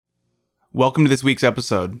Welcome to this week's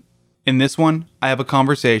episode. In this one, I have a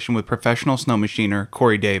conversation with professional snow machiner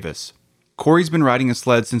Corey Davis. Corey's been riding a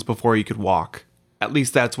sled since before he could walk. At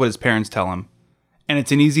least that's what his parents tell him. And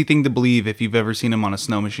it's an easy thing to believe if you've ever seen him on a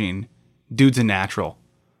snow machine. Dude's a natural.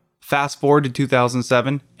 Fast forward to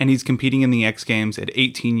 2007, and he's competing in the X Games at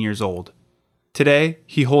 18 years old. Today,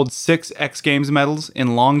 he holds 6 X Games medals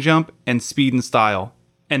in long jump and speed and style,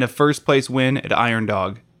 and a first place win at Iron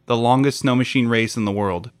Dog, the longest snow machine race in the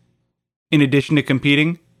world. In addition to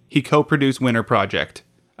competing, he co-produced Winter Project,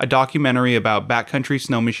 a documentary about backcountry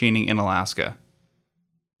snow machining in Alaska.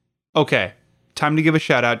 Okay, time to give a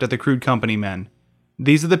shout out to the Crude Company men.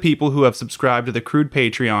 These are the people who have subscribed to the Crude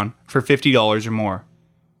Patreon for $50 or more.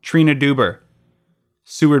 Trina Duber,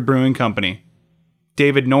 Seward Brewing Company,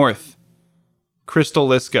 David North, Crystal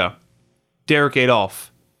Liska, Derek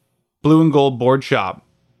Adolph, Blue and Gold Board Shop,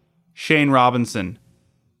 Shane Robinson,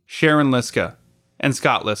 Sharon Liska, and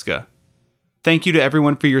Scott Liska. Thank you to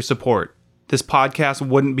everyone for your support. This podcast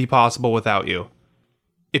wouldn't be possible without you.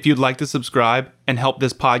 If you'd like to subscribe and help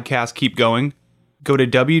this podcast keep going, go to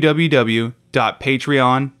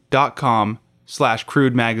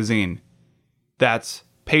www.patreon.com/crudemagazine. That's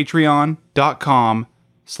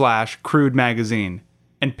patreon.com/crudemagazine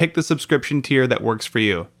and pick the subscription tier that works for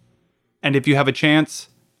you. And if you have a chance,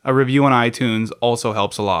 a review on iTunes also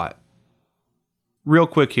helps a lot. Real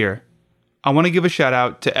quick here, I want to give a shout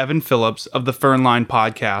out to Evan Phillips of the Fernline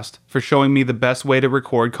podcast for showing me the best way to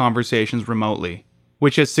record conversations remotely,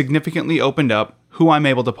 which has significantly opened up who I'm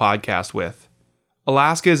able to podcast with.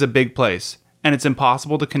 Alaska is a big place, and it's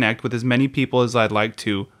impossible to connect with as many people as I'd like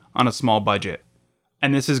to on a small budget.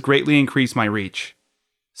 And this has greatly increased my reach.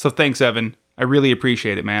 So thanks, Evan. I really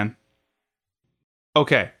appreciate it, man.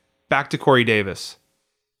 Okay, back to Corey Davis.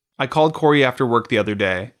 I called Corey after work the other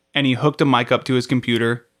day, and he hooked a mic up to his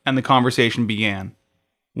computer, and the conversation began.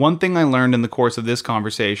 One thing I learned in the course of this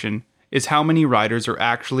conversation is how many riders are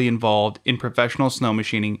actually involved in professional snow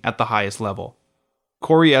machining at the highest level.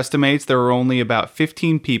 Corey estimates there are only about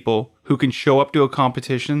 15 people who can show up to a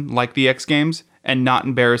competition like the X Games and not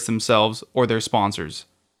embarrass themselves or their sponsors.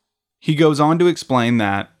 He goes on to explain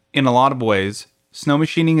that, in a lot of ways, snow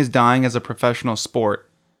machining is dying as a professional sport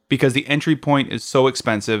because the entry point is so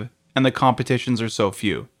expensive and the competitions are so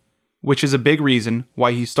few, which is a big reason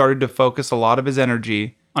why he started to focus a lot of his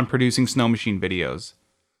energy on producing snow machine videos.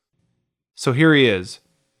 So here he is,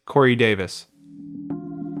 Corey Davis.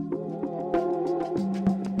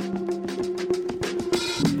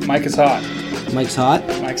 Mic is hot. Mic's hot?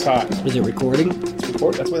 Mic's hot. Is it recording? It's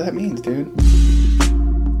record. That's what that means, dude.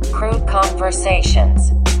 Crude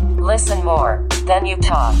Conversations. Listen more, then you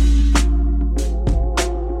talk.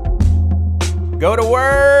 Go to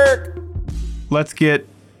work! Let's get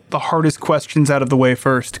the hardest questions out of the way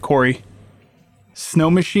first, Corey.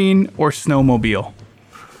 Snow machine or snowmobile?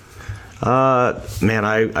 Man,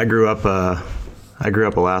 I grew up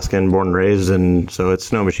Alaskan, born and raised, and so it's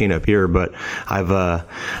snow machine up here. But I've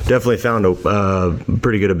definitely found a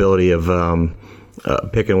pretty good ability of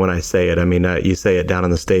picking when I say it. I mean, you say it down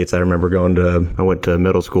in the States. I remember I went to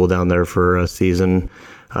middle school down there for a season.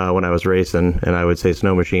 When I was racing, and I would say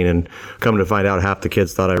snow machine, and come to find out half the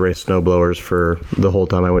kids thought I raced snow blowers for the whole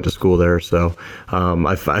time I went to school there. So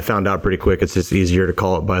I found out pretty quick it's just easier to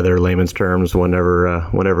call it by their layman's terms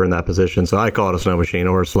whenever in that position. So I call it a snow machine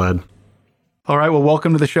or a sled. All right, well,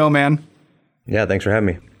 welcome to the show, man. Yeah, thanks for having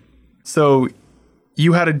me. So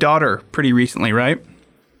you had a daughter pretty recently, right?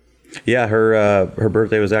 Yeah, her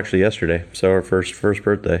birthday was actually yesterday, so her first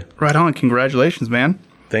birthday. Right on. Congratulations, man.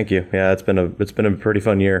 Thank you. Yeah, it's been a pretty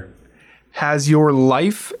fun year. Has your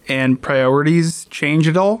life and priorities changed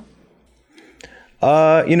at all?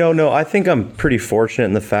 No, I think I'm pretty fortunate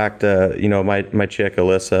in the fact, my chick,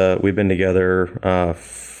 Alyssa, we've been together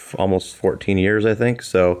almost 14 years, I think.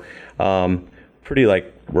 So pretty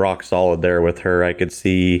like rock solid there with her. I could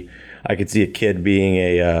see a kid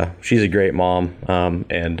being she's a great mom.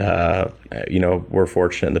 We're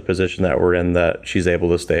fortunate in the position that we're in that she's able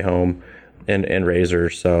to stay home and raise her.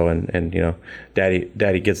 So, and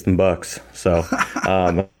daddy gets them bucks. So,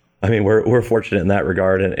 we're fortunate in that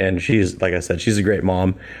regard. And she's, like I said, she's a great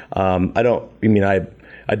mom. I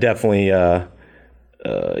definitely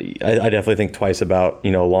think twice about,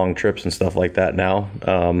 long trips and stuff like that now,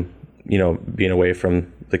 being away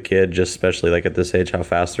from the kid, just especially like at this age, how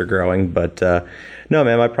fast they're growing. But, no,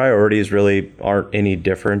 man, my priorities really aren't any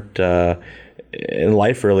different. And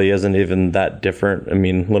life really isn't even that different. I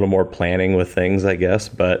mean, a little more planning with things, I guess,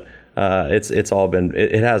 but it's all been,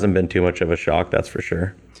 it hasn't been too much of a shock, that's for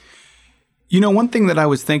sure. One thing that I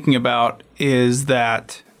was thinking about is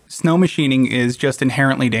that snow machining is just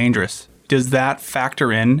inherently dangerous does that factor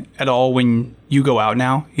in at all when you go out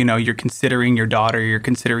now? You know, you're considering your daughter, you're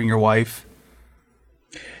considering your wife.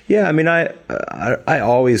 Yeah, I mean, I've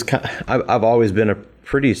always been a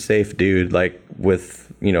pretty safe dude, like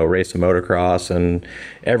with, you know, racing motocross and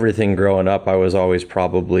everything growing up. I was always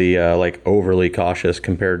probably like overly cautious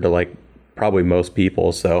compared to like probably most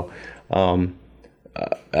people. So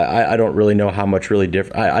I don't really know how much really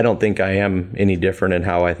different. I don't think I am any different in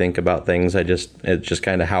how I think about things. It's just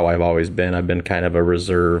kind of how I've always been. I've been kind of a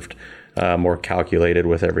reserved, more calculated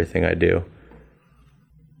with everything I do.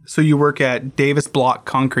 So you work at Davis Block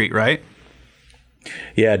Concrete, right?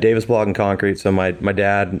 Yeah, Davis Block and Concrete. So my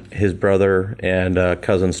dad, his brother, and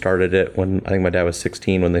cousin started it when I think my dad was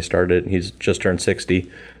 16 when they started it. He's just turned 60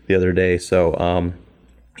 the other day. So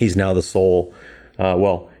he's now the sole.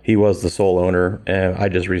 He was the sole owner, and I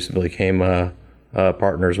just recently became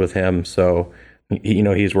partners with him. So you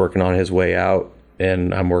know, he's working on his way out,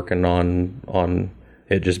 and I'm working on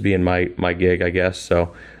it just being my gig, I guess.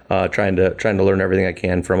 So trying to learn everything I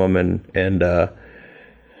can from him and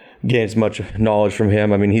gain as much knowledge from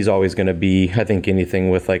him. I mean, he's always going to be, I think, anything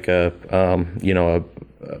with like a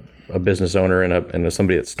business owner and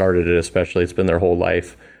somebody that started it, especially, it's been their whole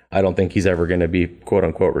life. I don't think he's ever going to be quote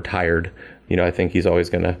unquote retired. You know, I think he's always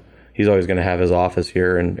going to have his office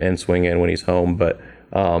here and swing in when he's home. But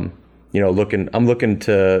you know, I'm looking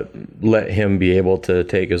to let him be able to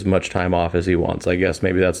take as much time off as he wants. I guess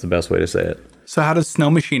maybe that's the best way to say it. So how does snow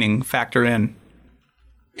machining factor in?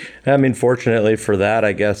 I mean, fortunately for that,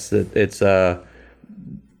 I guess it's a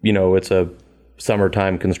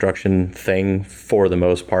summertime construction thing for the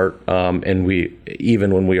most part. And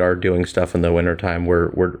even when we are doing stuff in the wintertime,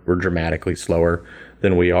 we're dramatically slower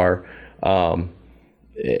than we are.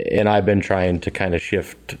 And I've been trying to kind of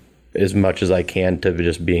shift as much as I can to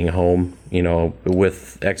just being home. You know,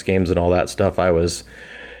 with X Games and all that stuff, I was,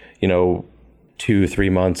 you know,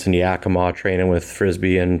 2-3 months in Yakima training with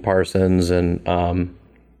Frisbee and Parsons, and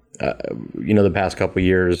you know, the past couple of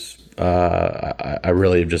years, I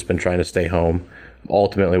really have just been trying to stay home.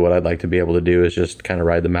 Ultimately, what I'd like to be able to do is just kind of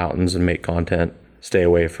ride the mountains and make content, stay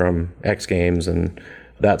away from X Games and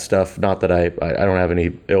that stuff. Not that I don't have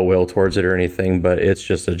any ill will towards it or anything, but it's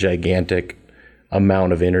just a gigantic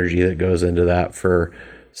amount of energy that goes into that for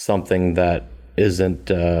something that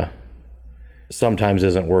sometimes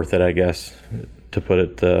isn't worth it, I guess, to put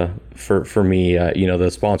it for me. You know,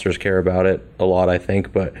 the sponsors care about it a lot, I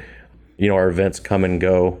think, but you know, our events come and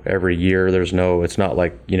go every year. It's not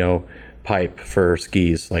like, you know, pipe for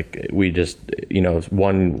skis. Like we just, you know,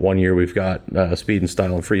 one year we've got speed and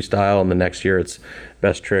style and freestyle, and the next year it's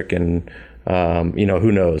best trick and you know,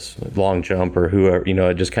 who knows, long jump or whoever. You know,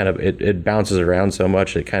 it just kind of it bounces around so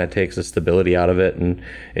much, it kind of takes the stability out of it, and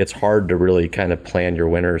it's hard to really kind of plan your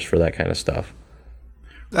winners for that kind of stuff.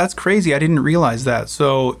 That's crazy. I didn't realize that.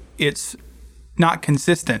 So it's not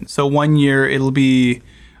consistent. So one year it'll be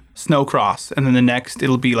snowcross, and then the next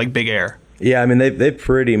it'll be like big air. Yeah, I mean, they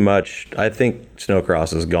pretty much, I think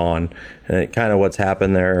snowcross is gone, and it kind of what's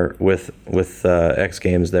happened there with X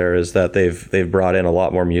Games there is that they've brought in a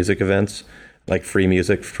lot more music events, like free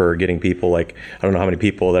music for getting people. Like, I don't know how many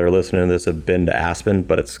people that are listening to this have been to Aspen,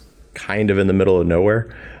 but it's kind of in the middle of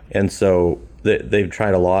nowhere, and so they've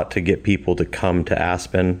tried a lot to get people to come to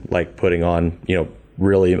Aspen, like putting on, you know,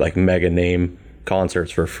 really like mega name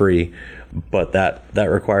concerts for free. But that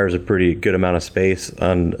requires a pretty good amount of space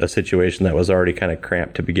on a situation that was already kind of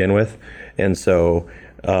cramped to begin with. And so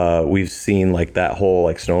we've seen like that whole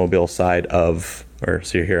like snowmobile side of, or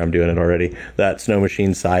so here I'm doing it already, that snow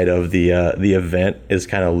machine side of the event is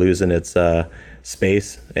kind of losing its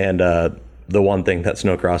space. And the one thing that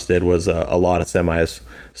snowcross did was a lot of semis.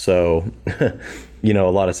 So, you know,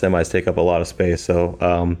 a lot of semis take up a lot of space. So,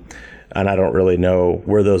 and I don't really know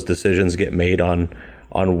where those decisions get made on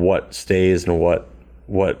what stays and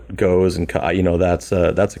what goes, and you know, that's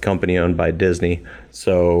a company owned by Disney,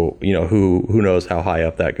 so you know, who knows how high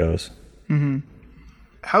up that goes. Mm-hmm.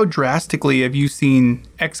 How drastically have you seen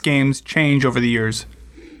X Games change over the years?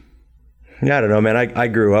 Yeah, I don't know, man. I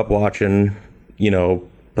grew up watching, you know,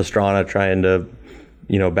 Pastrana trying to,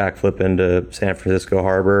 you know, backflip into San Francisco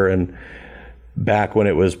Harbor, and back when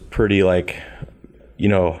it was pretty like, you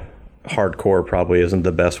know, hardcore probably isn't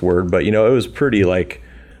the best word, but you know, it was pretty like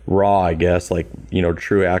raw, I guess, like, you know,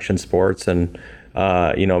 true action sports. And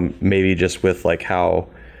you know, maybe just with like how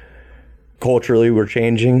culturally we're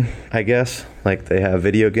changing, I guess, like they have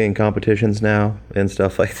video game competitions now and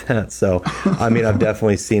stuff like that. So I mean, I've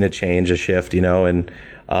definitely seen a change, a shift, you know, and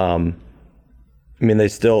I mean,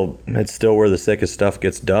 it's still where the sickest stuff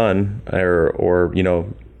gets done, or you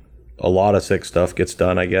know, a lot of sick stuff gets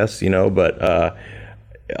done, I guess, you know, but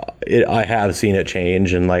I have seen it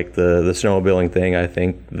change, and like the snowmobiling thing, I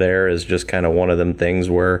think there is just kind of one of them things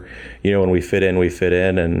where, you know, when we fit in,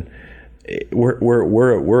 and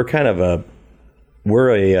we're kind of we're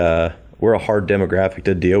a hard demographic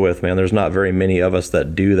to deal with, man. There's not very many of us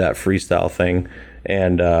that do that freestyle thing,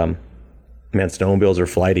 and man, snowmobiles are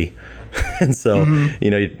flighty, and so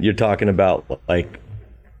you know, you're talking about like,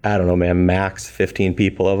 I don't know, man, max 15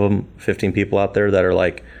 people out there that are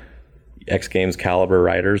like X Games caliber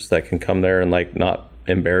riders that can come there and like not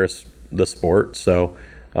embarrass the sport. So,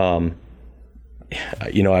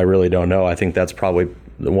 you know, I really don't know. I think that's probably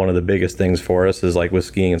one of the biggest things for us is like with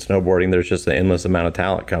skiing and snowboarding, there's just an endless amount of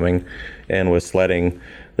talent coming. And with sledding,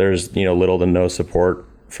 there's, you know, little to no support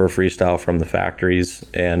for freestyle from the factories,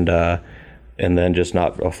 and then just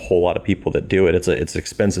not a whole lot of people that do it. It's an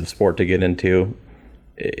expensive sport to get into.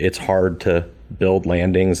 It's hard to build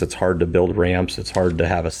landings. It's hard to build ramps. It's hard to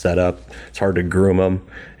have a setup. It's hard to groom them.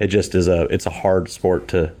 It just is it's a hard sport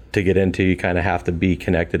to get into. You kind of have to be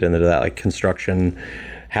connected into that, like construction,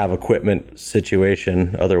 have equipment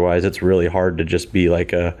situation. Otherwise, it's really hard to just be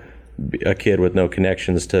like a kid with no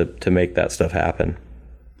connections to make that stuff happen.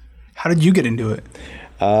 How did you get into it?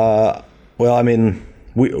 Well, I mean,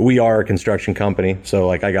 we are a construction company, so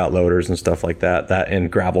like I got loaders and stuff like that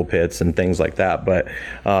and gravel pits and things like that. But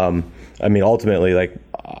I mean, ultimately, like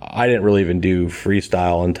I didn't really even do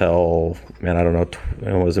freestyle until, man, I don't know,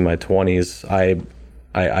 I was in my 20s.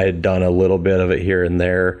 I had done a little bit of it here and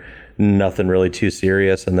there, nothing really too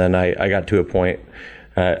serious. And then I got to a point,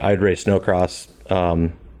 I'd raced snowcross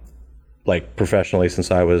like professionally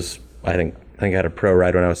since I was, I think I had a pro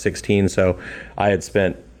ride when I was 16. So I had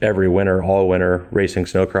spent every winter, all winter, racing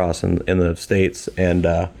snowcross in the States. And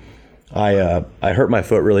I hurt my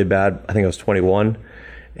foot really bad. I think I was 21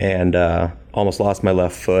 and almost lost my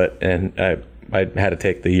left foot. And I had to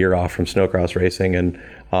take the year off from snowcross racing. And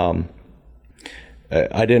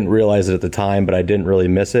I didn't realize it at the time, but I didn't really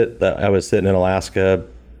miss it. I was sitting in Alaska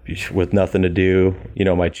with nothing to do. You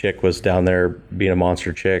know, my chick was down there being a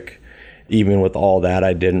monster chick. Even with all that,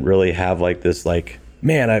 I didn't really have like this, like,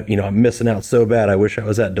 man, I'm missing out so bad. I wish I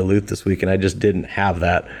was at Duluth this week. And I just didn't have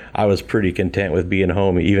that. I was pretty content with being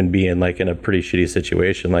home, even being like in a pretty shitty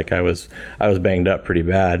situation. Like I was banged up pretty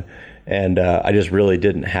bad. And I just really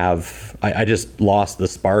didn't have, I just lost the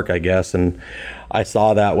spark, I guess. And I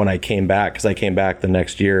saw that when I came back, because I came back the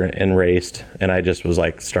next year and raced. And I just was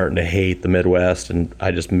like starting to hate the Midwest. And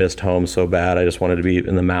I just missed home so bad. I just wanted to be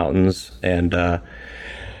in the mountains. And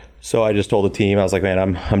so I just told the team, I was like,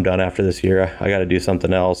 man, I'm done after this year. I got to do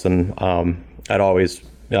something else. And I'd always,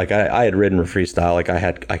 like, I had ridden freestyle. Like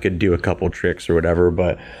I could do a couple tricks or whatever,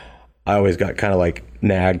 but I always got kind of like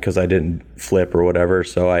nagged because I didn't flip or whatever.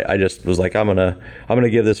 So I just was like, I'm gonna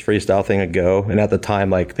give this freestyle thing a go. And at the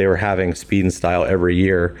time, like they were having speed and style every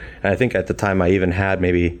year. And I think at the time I even had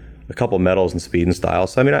maybe a couple medals in speed and style.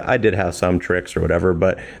 So I mean, I did have some tricks or whatever,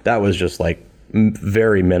 but that was just like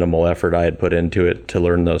very minimal effort I had put into it to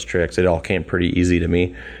learn those tricks. It all came pretty easy to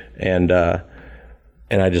me, and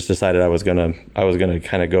I just decided I was gonna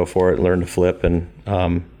kind of go for it, learn to flip, and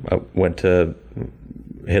I went to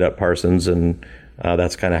hit up Parsons, and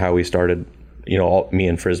that's kind of how we started. You know, me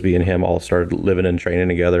and Frisbee and him all started living and training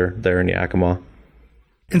together there in Yakima.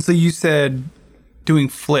 And so you said doing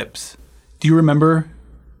flips. Do you remember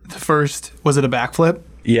the first? Was it a backflip?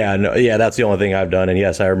 Yeah, no, yeah, that's the only thing I've done. And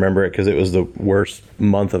yes, I remember it because it was the worst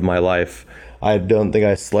month of my life. I don't think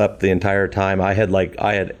I slept the entire time. I had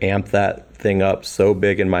amped that thing up so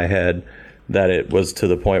big in my head that it was to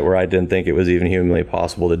the point where I didn't think it was even humanly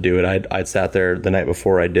possible to do it. I'd sat there the night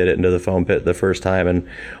before I did it into the foam pit the first time and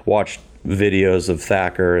watched videos of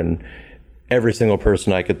Thacker and every single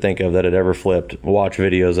person I could think of that had ever flipped, watch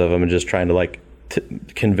videos of them and just trying to like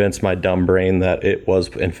convince my dumb brain that it was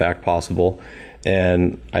in fact possible.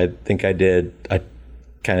 And I think I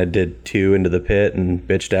kind of did 2 into the pit and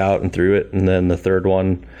bitched out and threw it. And then the third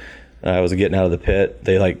one, I was getting out of the pit.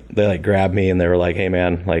 They grabbed me and they were like, hey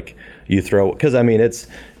man, like you throw, cause I mean, it's,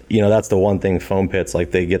 you know, that's the one thing foam pits, like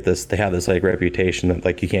they have this like reputation that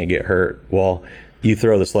like you can't get hurt. Well, you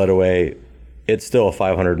throw the sled away, it's still a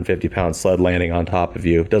 550 pound sled landing on top of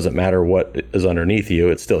you. It doesn't matter what is underneath you,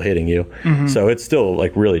 it's still hitting you. Mm-hmm. So it's still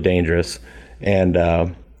like really dangerous.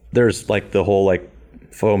 And, there's like the whole like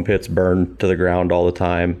foam pits burn to the ground all the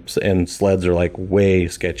time, and sleds are like way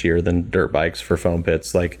sketchier than dirt bikes for foam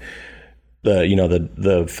pits. Like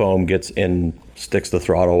the foam gets in, sticks the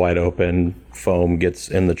throttle wide open, foam gets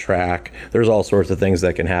in the track. There's all sorts of things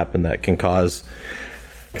that can happen that can cause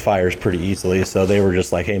fires pretty easily. So they were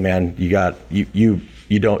just like, hey man, you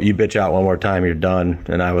you bitch out one more time, you're done.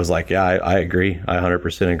 And I was like, yeah, I agree. I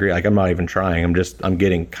 100% agree. Like, I'm not even trying. I'm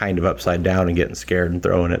getting kind of upside down and getting scared and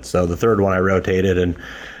throwing it. So the third one I rotated, and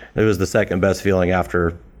it was the second best feeling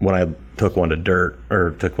after when I took one to dirt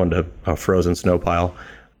or took one to a frozen snow pile.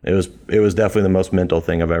 It was definitely the most mental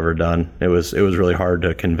thing I've ever done. It was really hard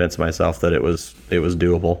to convince myself that it was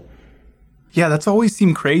doable. Yeah, that's always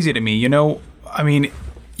seemed crazy to me. You know, I mean,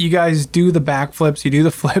 you guys do the backflips, you do the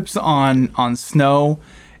flips on snow,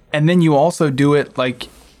 and then you also do it like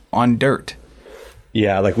on dirt.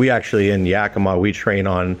 Yeah, like we actually in Yakima,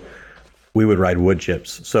 we would ride wood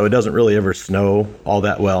chips. So it doesn't really ever snow all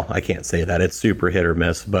that well. I can't say that. It's super hit or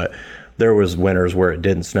miss, but there was winters where it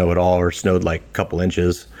didn't snow at all or snowed like a couple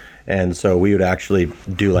inches. And so we would actually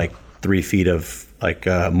do like 3 feet of like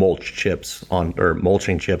mulching chips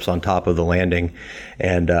on top of the landing.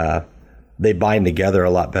 And they bind together a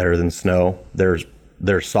lot better than snow.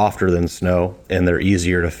 They're softer than snow, and they're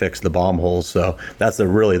easier to fix the bomb holes. So that's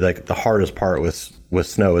the hardest part with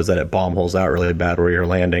snow, is that it bomb holes out really bad where you're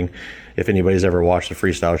landing. If anybody's ever watched a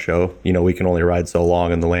freestyle show, you know, we can only ride so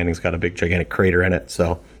long and the landing's got a big gigantic crater in it.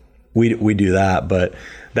 So we do that, but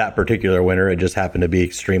that particular winter, it just happened to be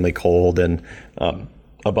extremely cold and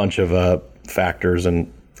a bunch of factors.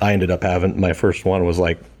 And I ended up having, my first one was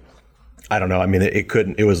like, I don't know. I mean,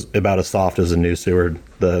 it was about as soft as a new Seward,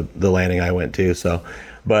 the landing I went to. So,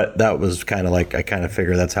 but that was kind of like, I kind of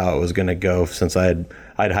figured that's how it was going to go, since I'd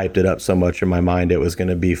hyped it up so much in my mind. It was going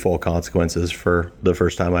to be full consequences for the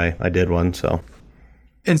first time I did one. So.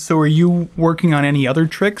 And so are you working on any other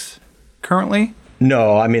tricks currently?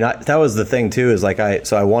 No, I mean, that was the thing too, is like,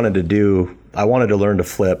 I wanted to learn to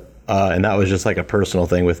flip. And that was just like a personal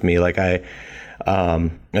thing with me. Like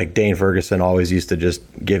like Dane Ferguson always used to just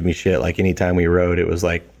give me shit. Like anytime we rode, it was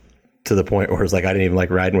like to the point where it's like I didn't even like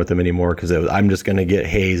riding with him anymore, because I'm just going to get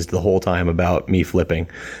hazed the whole time about me flipping.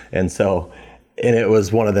 And it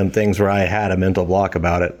was one of them things where I had a mental block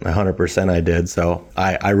about it. 100% I did. So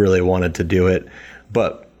I really wanted to do it,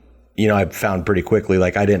 but you know, I found pretty quickly,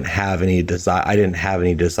 like I didn't have any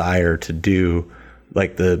desire to do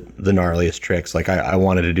like the gnarliest tricks. Like I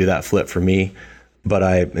wanted to do that flip for me. But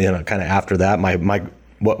kind of after that,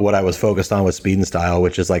 what I was focused on was speed and style,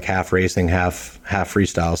 which is like half racing, half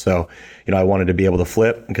freestyle. So, you know, I wanted to be able to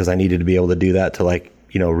flip because I needed to be able to do that to, like,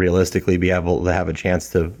 you know, realistically be able to have a chance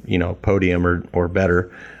to, you know, podium or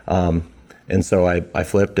better. And so I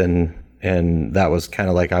flipped, and that was kind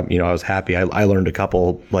of like, I was happy. I learned a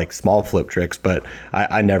couple like small flip tricks, but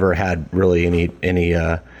I never had really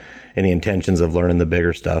any intentions of learning the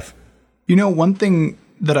bigger stuff. You know, one thing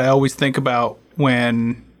that I always think about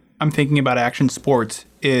when I'm thinking about action sports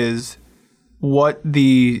is what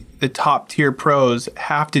the top tier pros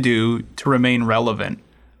have to do to remain relevant.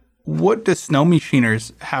 What do snow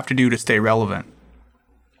machiners have to do to stay relevant?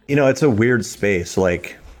 You know, it's a weird space.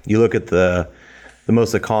 Like, you look at the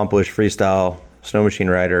most accomplished freestyle snow machine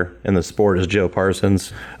rider in the sport is Joe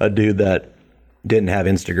Parsons, a dude that didn't have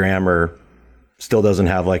Instagram or still doesn't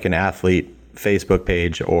have like an athlete Facebook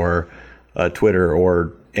page or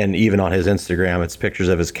Twitter, and even on his Instagram, it's pictures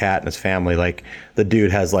of his cat and his family. Like, the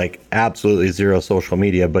dude has like absolutely zero social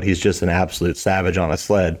media, but he's just an absolute savage on a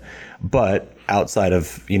sled. But outside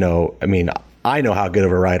of, you know, I mean, I know how good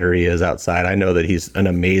of a rider he is outside. I know that he's an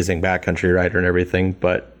amazing backcountry rider and everything,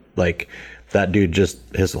 but like, that dude, just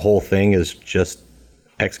his whole thing is just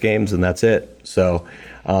X Games, and that's it. So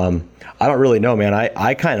I don't really know, man.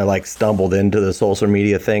 I kind of like stumbled into the social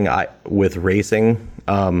media thing with racing.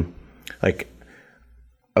 Like,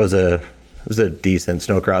 I was a decent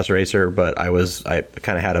snowcross racer, but I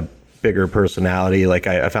kind of had a bigger personality. Like,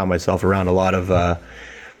 I found myself around a lot of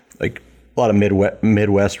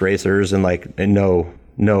Midwest racers, and like, and no,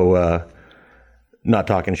 not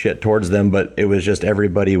talking shit towards them, but it was just,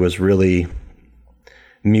 everybody was really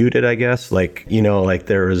muted, I guess. Like, you know, like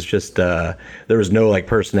there was just there was no like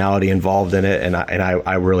personality involved in it, and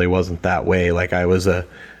I really wasn't that way. Like, I was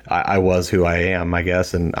who I am, I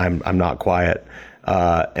guess, and I'm not quiet.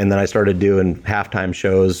 And then I started doing halftime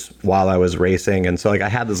shows while I was racing. And so like, I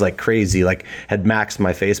had this like crazy, like, had maxed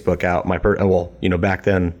my Facebook out. Well, you know, back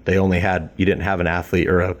then you didn't have an athlete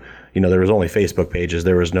or there was only Facebook pages.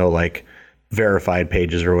 There was no like verified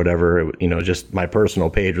pages or whatever. You know, just my personal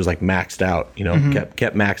page was like maxed out, you know,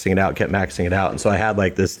 kept maxing it out. And so I had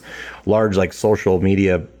like this large like social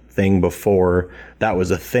media thing before that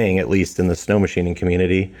was a thing, at least in the snow machining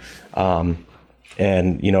community.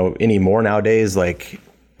 And, you know, anymore nowadays, like,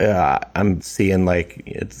 I'm seeing like,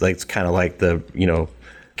 it's kind of like the, you know,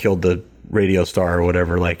 killed the radio star or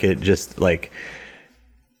whatever. Like, it just like,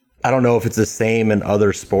 I don't know if it's the same in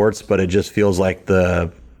other sports, but it just feels like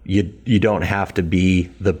the you don't have to be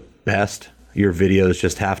the best. Your videos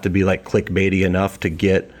just have to be like clickbaity enough to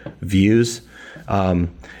get views. And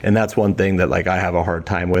that's one thing that like I have a hard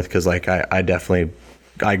time with, because like I definitely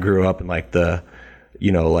grew up in like the,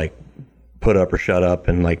 you know, like put up or shut up,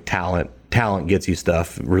 and like talent gets you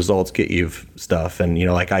stuff, results get you stuff. And, you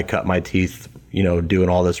know, like I cut my teeth, you know, doing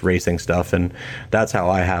all this racing stuff. And that's how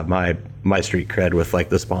I have my street cred with like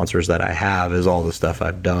the sponsors that I have, is all the stuff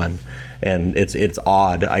I've done. And it's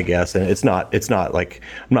odd, I guess. And it's not like,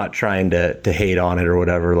 I'm not trying to hate on it or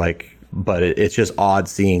whatever, like, but it's just odd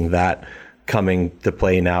seeing that coming to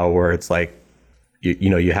play now, where it's like, you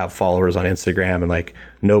know, you have followers on Instagram and like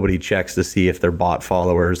nobody checks to see if they're bot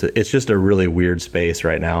followers. It's just a really weird space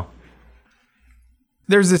right now.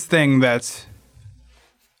 There's this thing that's,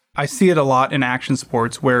 I see it a lot in action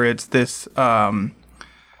sports, where it's this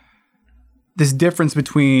this difference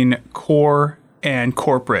between core and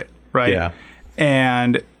corporate, right? Yeah.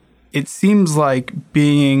 And it seems like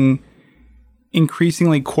being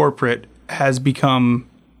increasingly corporate has become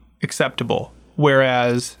acceptable,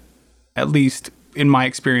 whereas, at least in my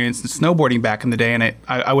experience in snowboarding back in the day, and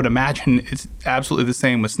I would imagine it's absolutely the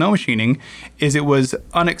same with snow machining, is it was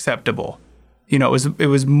unacceptable. You know, it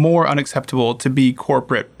was more unacceptable to be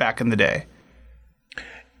corporate back in the day.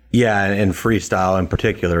 Yeah, and freestyle in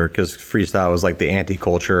particular, because freestyle was like the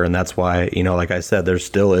anti-culture, and that's why, you know, like I said, there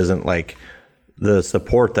still isn't like the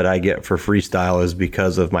support that I get for freestyle is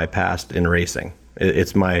because of my past in racing.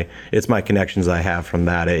 It's my connections I have from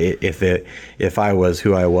that. If I was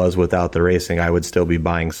who I was without the racing, I would still be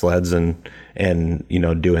buying sleds and you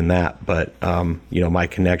know, doing that. But you know, my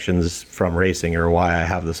connections from racing are why I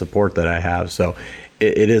have the support that I have. So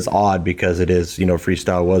it is odd, because it is, you know,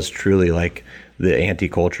 freestyle was truly like the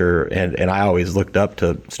anti-culture, and I always looked up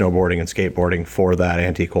to snowboarding and skateboarding for that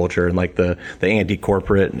anti-culture and like the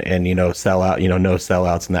anti-corporate and you know, sellout, you know, no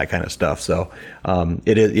sellouts and that kind of stuff. So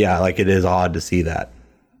it is, yeah, like it is odd to see that.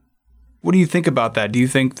 What do you think about that? Do you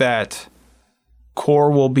think that core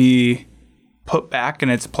will be put back in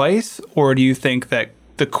its place, or do you think that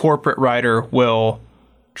the corporate rider will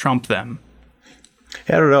trump them?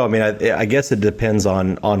 I don't know. I mean, I guess it depends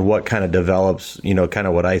on what kind of develops. You know, kind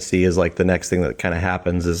of what I see is like the next thing that kind of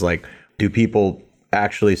happens is like, do people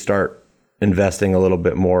actually start investing a little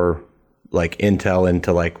bit more like intel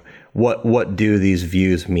into like what do these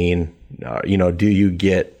views mean? You know, do you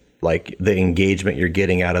get like the engagement you're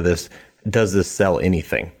getting out of this? Does this sell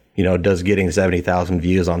anything? You know, does getting 70,000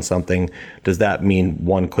 views on something, does that mean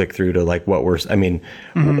one click through to like what where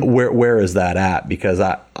is that at? Because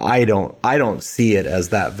I don't see it as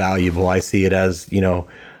that valuable. I see it as, you know,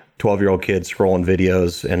 12-year-old kids scrolling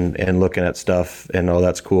videos and looking at stuff and, oh,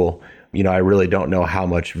 that's cool. You know, I really don't know how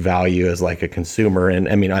much value as like a consumer. And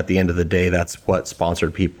I mean, at the end of the day, that's what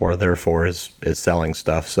sponsored people are there for, is selling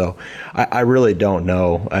stuff. So I really don't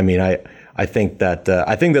know. I mean, I think that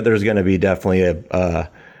there's going to be definitely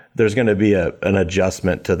there's going to be an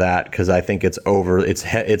adjustment to that, because I think it's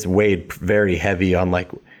weighed very heavy on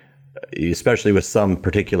like, especially with some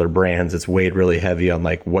particular brands, it's weighed really heavy on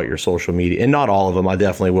like what your social media, and not all of them. I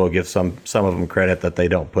definitely will give some of them credit that they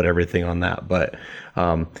don't put everything on that, but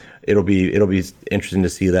it'll be interesting to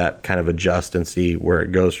see that kind of adjust and see where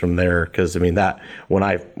it goes from there. Because I mean, that when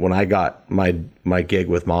I got my gig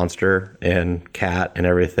with Monster and Cat and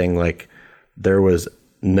everything, like there was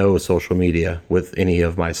no social media with any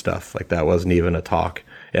of my stuff. Like that wasn't even a talk.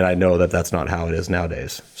 And I know that that's not how it is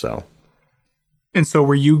nowadays. So. And so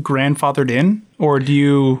were you grandfathered in, or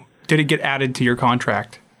did it get added to your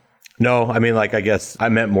contract? No, I mean, like, I guess I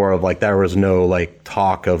meant more of like, there was no like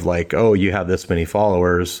talk of like, oh, you have this many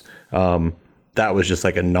followers. That was just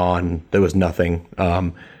like there was nothing.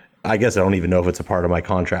 I guess I don't even know if it's a part of my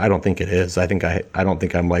contract. I don't think it is. I don't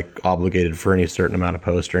think I'm like obligated for any certain amount of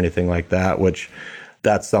posts or anything like that, which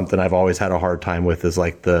that's something I've always had a hard time with, is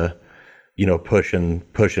like the, you know, pushing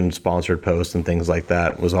sponsored posts and things like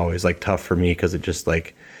that was always like tough for me, because it just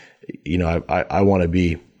like, you know, I want to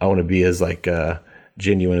be as like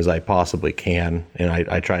genuine as I possibly can, and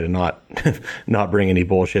I try to not bring any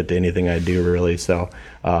bullshit to anything I do, really. So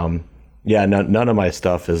yeah, none of my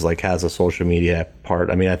stuff is like has a social media part.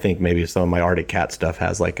 I mean, I think maybe some of my Arctic Cat stuff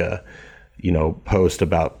has like a, you know, post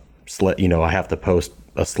about sled, you know, I have to post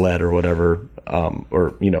a sled or whatever,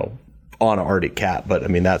 or, you know, on Arctic Cat. But I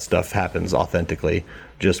mean, that stuff happens authentically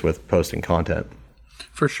just with posting content.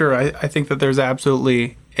 For sure. I think that there's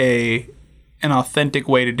absolutely an authentic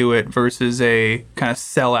way to do it versus a kind of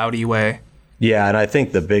sell-outy way. Yeah, and I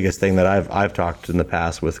think the biggest thing that I've talked in the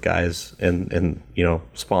past with guys and you know,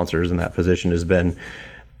 sponsors in that position has been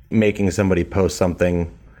making somebody post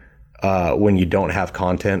something when you don't have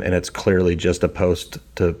content and it's clearly just a post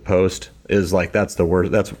to post is like, that's the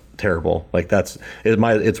worst. That's terrible. Like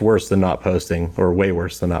it's worse than not posting, or way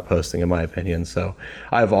worse than not posting in my opinion. So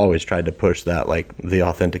I've always tried to push that, like the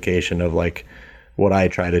authentication of like what I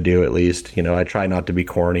try to do, at least, I try not to be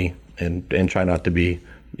corny and try not to be,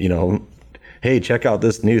 hey, check out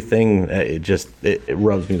this new thing. It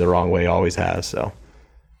rubs me the wrong way, always has. So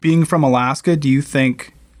being from Alaska, do you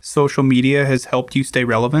think social media has helped you stay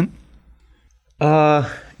relevant?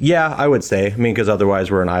 Yeah, I would say. I mean, because otherwise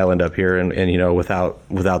we're an island up here, and with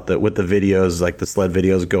the videos, like the sled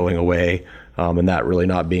videos going away, and that really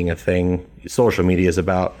not being a thing, social media is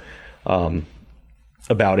about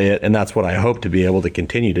it, and that's what I hope to be able to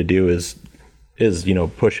continue to do is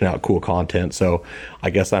pushing out cool content. So I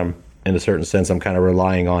guess I'm, in a certain sense, I'm kind of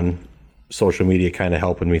relying on social media kind of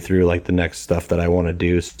helping me through like the next stuff that I want to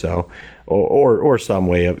do. So, or some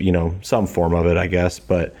way of, some form of it, I guess.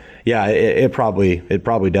 But yeah, it probably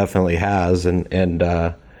definitely has. And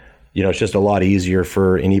it's just a lot easier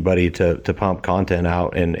for anybody to pump content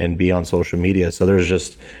out and be on social media. So there's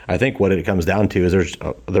just, I think what it comes down to is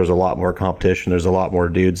there's a lot more competition. There's a lot more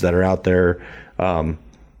dudes that are out there,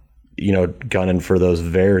 gunning for those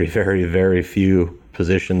very, very, very few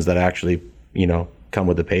positions that actually, come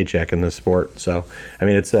with a paycheck in this sport. So, I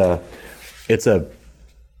mean, it's a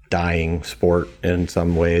dying sport in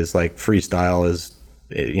some ways. Like freestyle is,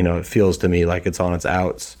 it feels to me like it's on its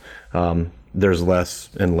outs. There's less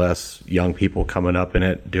and less young people coming up in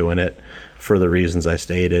it, doing it for the reasons I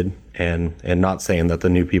stated, and not saying that the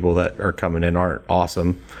new people that are coming in aren't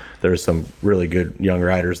awesome. There's some really good young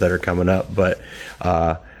riders that are coming up, but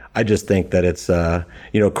I just think that it's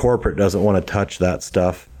corporate doesn't want to touch that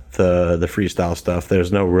stuff, the freestyle stuff.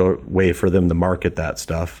 There's no real way for them to market that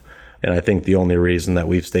stuff, and I think the only reason that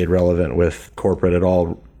we've stayed relevant with corporate at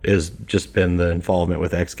all is just been the involvement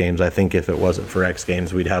with X Games. I think if it wasn't for X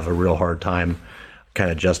Games, we'd have a real hard time kind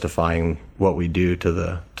of justifying what we do to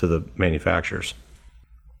the manufacturers.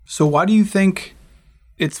 So why do you think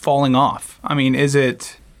it's falling off? I mean, is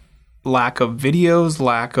it lack of videos,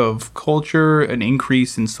 lack of culture, an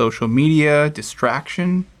increase in social media,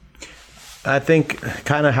 distraction? I think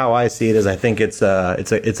kind of how I see it is, I think it's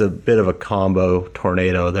a bit of a combo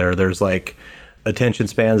tornado there. There's like attention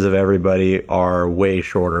spans of everybody are way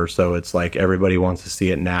shorter, so it's like everybody wants to see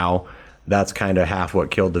it now. That's kind of half what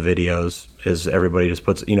killed the videos, is everybody just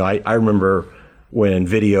puts, I remember when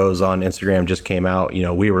videos on Instagram just came out,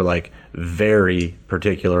 we were like very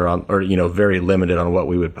particular on, or, very limited on what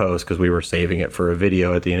we would post because we were saving it for a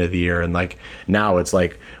video at the end of the year. And like now it's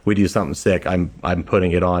like we do something sick, I'm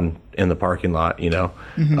putting it on in the parking lot,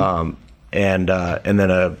 Mm-hmm. And then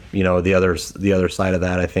the other side of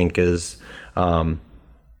that, I think, is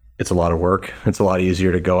it's a lot of work. It's a lot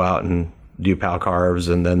easier to go out and do PAL carves,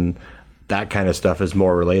 and then that kind of stuff is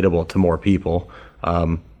more relatable to more people.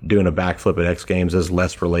 Doing a backflip at X Games is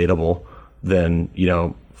less relatable than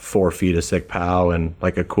 4 feet of sick POW and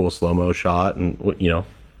like a cool slow-mo shot, and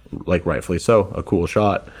like rightfully so, a cool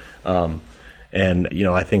shot. And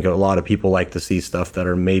I think a lot of people like to see stuff that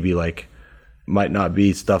are maybe like might not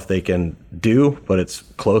be stuff they can do, but it's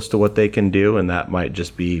close to what they can do, and that might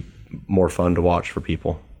just be more fun to watch for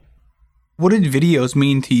people. What did videos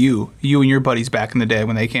mean to you and your buddies back in the day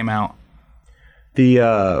when they came out? The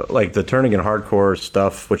like the Turnagain hardcore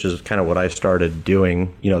stuff, which is kind of what I started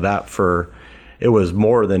doing, it was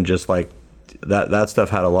more than just like that stuff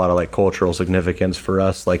had a lot of like cultural significance for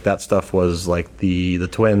us. Like that stuff was like the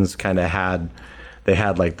twins kind of had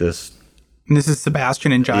like this. And this is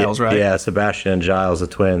Sebastian and Giles, right? Yeah, Sebastian and Giles, the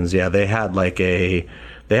twins. Yeah, they had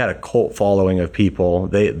a cult following of people.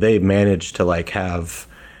 They managed to like have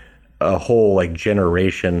a whole like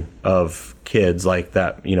generation of kids like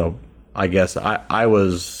that. I guess I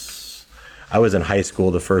was in high school.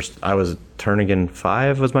 I was Turnagain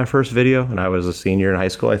 5 was my first video, and I was a senior in high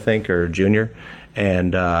school, I think, or junior.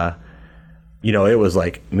 And it was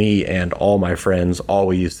like me and all my friends, all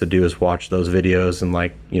we used to do is watch those videos, and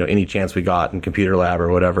like, any chance we got in computer lab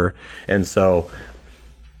or whatever. And so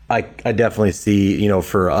I definitely see,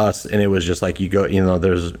 for us, and it was just like you go,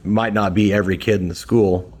 there's might not be every kid in the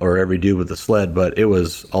school or every dude with a sled, but it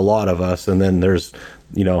was a lot of us. And then there's,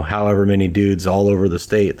 however many dudes all over the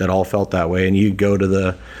state that all felt that way. And you'd go to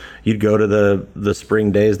the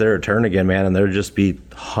spring days there at Turnagain, man, and there'd just be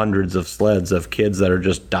hundreds of sleds of kids that are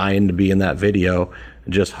just dying to be in that video,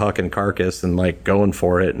 just hucking carcass and like going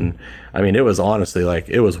for it. And I mean, it was honestly like,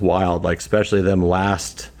 it was wild, like especially them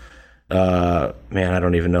last, man, I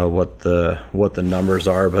don't even know what the numbers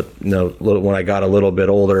are, but when I got a little bit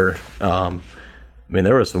older, I mean,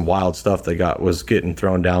 there was some wild stuff that was getting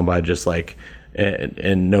thrown down by just like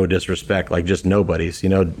and no disrespect, like just nobodies,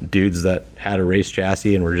 dudes that had a race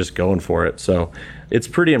chassis and were just going for it. So it's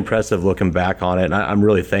pretty impressive looking back on it. And I'm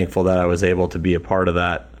really thankful that I was able to be a part of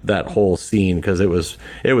that whole scene, because it was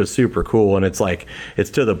super cool. And it's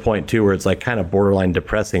to the point too where it's like kind of borderline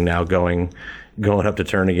depressing now going up to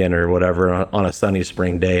Turnagain or whatever on a sunny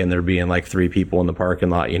spring day and there being like 3 people in the parking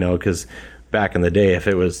lot, because back in the day, if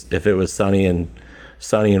it was sunny and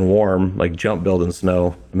warm, like jump building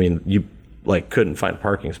snow, I mean, you like couldn't find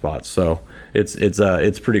parking spots. So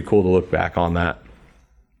it's pretty cool to look back on that.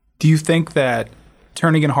 Do you think that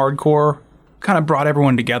Turnagain Hardcore kind of brought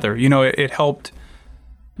everyone together? It helped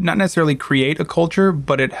not necessarily create a culture,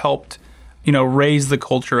 but it helped, raise the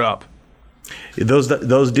culture up.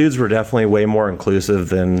 Those dudes were definitely way more inclusive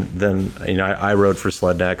than I rode for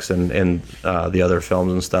Slednex and the other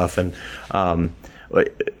films and stuff, and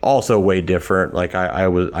also way different. Like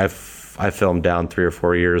I filmed down 3 or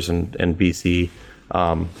 4 years in BC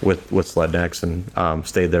with Slednex and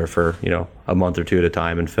stayed there for a month or 2 at a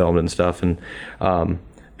time and filmed and stuff, and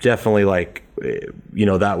definitely like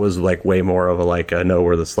that was like way more of a no,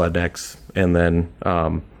 we're the Slednex, and then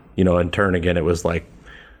in Turnagain it was like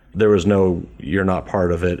there was no you're not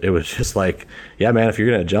part of it. It was just like, yeah man, if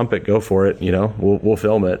you're gonna jump it, go for it, we'll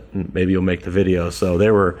film it and maybe you'll make the video. So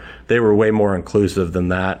they were way more inclusive than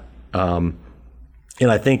that. And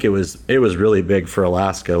I think it was really big for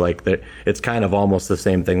Alaska. Like it's kind of almost the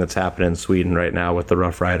same thing that's happening in Sweden right now with the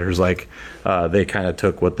Rough Riders. Like they kind of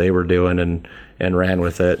took what they were doing and ran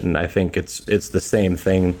with it. And I think it's the same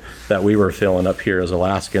thing that we were feeling up here as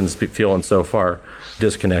Alaskans, feeling so far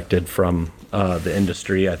disconnected from the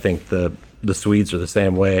industry. I think the Swedes are the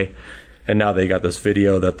same way. And now they got this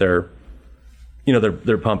video that they're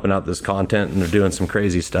pumping out this content and they're doing some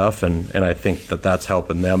crazy stuff, and I think that's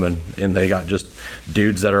helping them, and they got just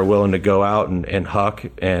dudes that are willing to go out and huck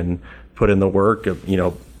and put in the work of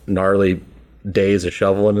gnarly days of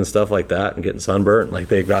shoveling and stuff like that and getting sunburnt. Like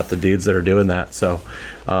they've got the dudes that are doing that. So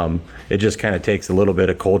it just kind of takes a little bit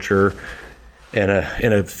of culture and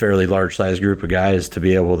a fairly large size group of guys to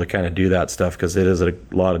be able to kind of do that stuff, because it is a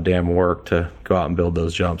lot of damn work to go out and build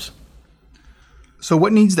those jumps. So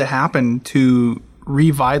what needs to happen to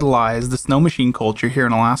revitalize the snow machine culture here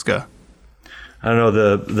in Alaska? I don't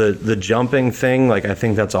know, the jumping thing, like I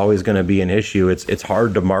think that's always going to be an issue. It's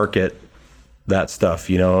hard to market that stuff,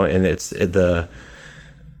 and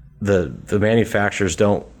the manufacturers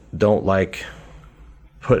don't like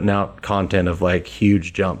putting out content of like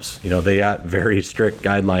huge jumps. They got very strict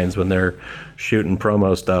guidelines when they're shooting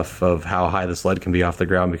promo stuff of how high the sled can be off the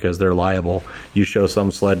ground, because they're liable. You show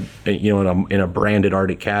some sled, in a branded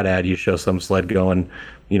Arctic Cat ad, you show some sled going,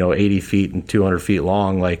 80 feet and 200 feet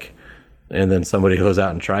long, like, and then somebody goes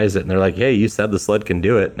out and tries it and they're like, hey, you said the sled can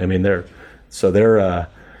do it. I mean, they're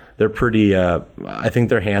pretty, I think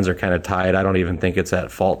their hands are kind of tied. I don't even think it's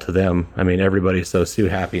at fault to them. I mean, everybody's so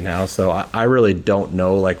happy now. So I really don't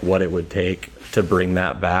know like what it would take to bring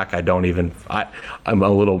that back. I'm a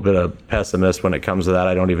little bit of pessimist when it comes to that.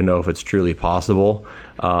 I don't even know if it's truly possible.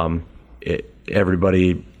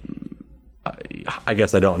 Everybody, I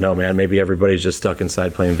guess I don't know, man. Maybe everybody's just stuck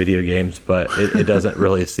inside playing video games, but it doesn't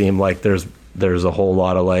really seem like there's a whole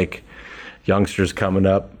lot of like youngsters coming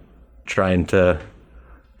up trying to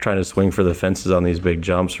swing for the fences on these big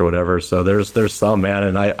jumps or whatever. So there's some, man,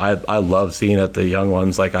 and I love seeing it, the young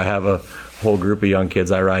ones. Like I have a whole group of young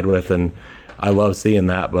kids I ride with, and I love seeing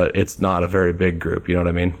that, but it's not a very big group. You know what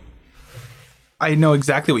I mean? I know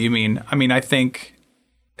exactly what you mean. I mean, I think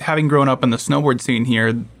having grown up in the snowboard scene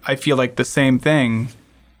here, I feel like the same thing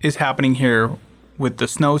is happening here with the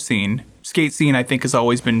snow scene. Skate scene, I think, has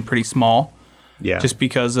always been pretty small. Yeah. Just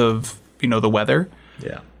because of, the weather.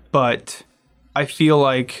 Yeah. But I feel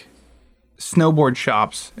like snowboard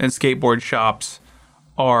shops and skateboard shops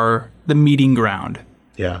are the meeting ground.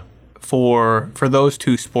 Yeah. For those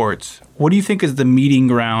two sports. What do you think is the meeting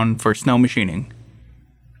ground for snow machining?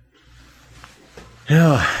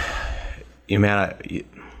 Yeah, man,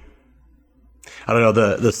 I don't know,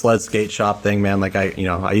 the sled skate shop thing, man. Like I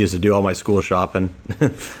used to do all my school shopping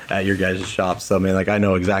at your guys' shops. So, man, like I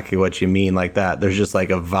know exactly what you mean, like that. There's just like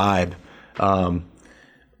a vibe.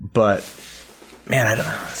 But man,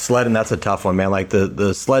 sledding, that's a tough one, man. Like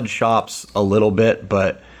the sled shops a little bit,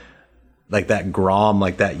 but like that Grom,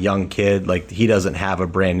 like that young kid, like he doesn't have a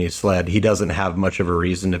brand new sled. He doesn't have much of a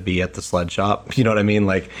reason to be at the sled shop. You know what I mean?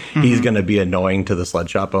 Like he's going to be annoying to the sled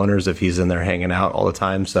shop owners if he's in there hanging out all the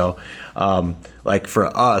time. So, like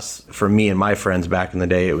for me and my friends back in the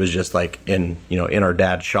day, it was just like in our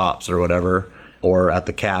dad's shops or whatever, or at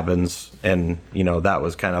the cabins. And, that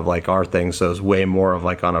was kind of like our thing. So it was way more of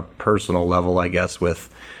like on a personal level, I guess, with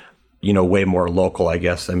way more local, I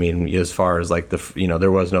guess. I mean, as far as like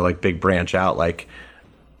there was no like big branch out, like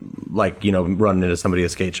running into somebody at a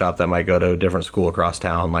skate shop that might go to a different school across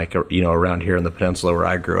town, like, around here in the peninsula where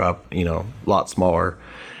I grew up, a lot smaller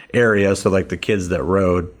area. So like the kids that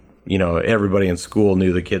rode, everybody in school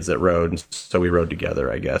knew the kids that rode. And so we rode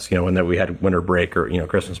together, I guess, when we had winter break or,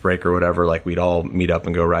 Christmas break or whatever, like we'd all meet up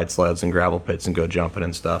and go ride sleds and gravel pits and go jumping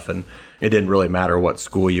and stuff. And it didn't really matter what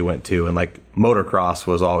school you went to. And like motocross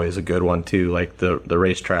was always a good one too, like the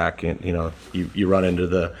racetrack, and you run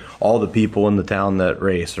into all the people in the town that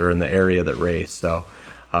race or in the area that race. So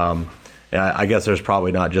I guess there's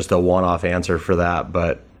probably not just a one-off answer for that,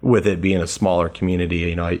 but with it being a smaller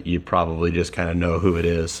community, you probably just kind of know who it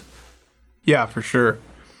is. Yeah, for sure.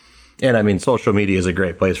 And I mean, social media is a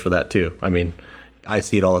great place for that too. I mean, I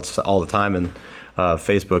see it all the time in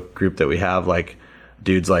Facebook group that we have, like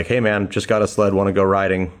dude's like, hey man, just got a sled, want to go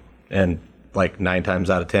riding. And like 9 times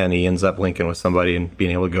out of 10, he ends up linking with somebody and being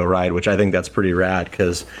able to go ride, which I think that's pretty rad,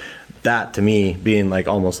 because that to me, being like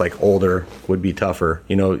almost like older, would be tougher,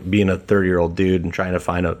 being a 30-year-old dude and trying to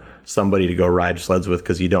find somebody to go ride sleds with,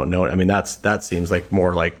 because you don't know it. I mean, that seems like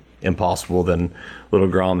more like impossible than little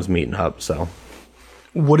Groms meeting up. So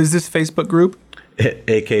what is this Facebook group?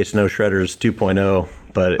 AK Snow Shredders 2.0,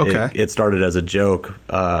 but okay. it started as a joke,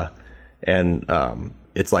 and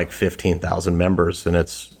it's like 15,000 members, and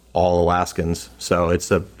it's all Alaskans. So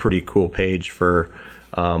it's a pretty cool page for,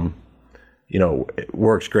 it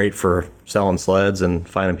works great for selling sleds and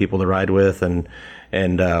finding people to ride with. And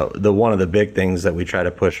the one of the big things that we try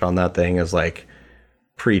to push on that thing is like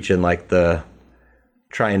preaching like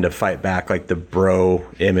trying to fight back like the bro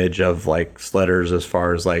image of like sledders, as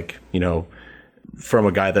far as like, from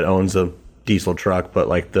a guy that owns a diesel truck, but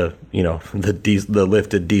like the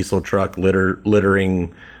lifted diesel truck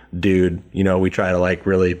littering dude, we try to like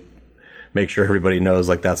really make sure everybody knows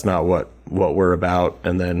like that's not what we're about.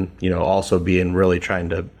 And then, also being really trying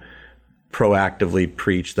to proactively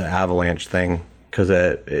preach the avalanche thing, because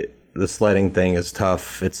the sledding thing is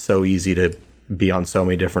tough. It's so easy to be on so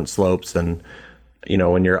many different slopes, and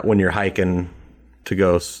when you're hiking to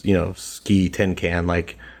go ski tin can,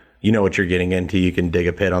 like what you're getting into. You can dig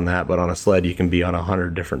a pit on that, but on a sled you can be on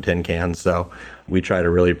 100 different tin cans. So we try to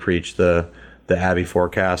really preach the Avi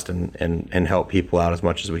forecast and help people out as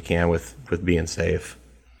much as we can with being safe.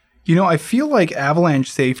 I feel like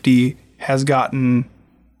avalanche safety has gotten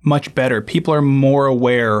much better. People are more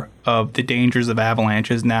aware of the dangers of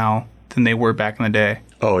avalanches now than they were back in the day.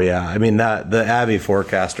 Oh yeah, I mean that the Avi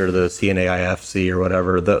forecaster, the CNAIFC or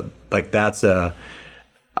whatever, that's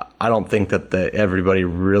I don't think that everybody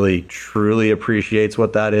really truly appreciates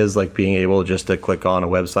what that is, like being able just to click on a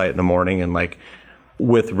website in the morning and like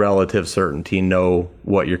with relative certainty know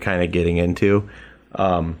what you're kind of getting into.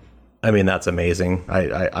 I mean, that's amazing.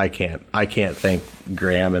 I can't thank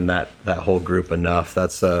Graham and that whole group enough.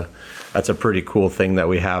 That's a pretty cool thing that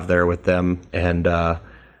we have there with them. And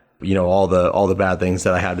all the bad things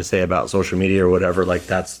that I had to say about social media or whatever, like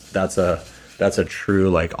that's a true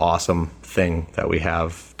like awesome thing that we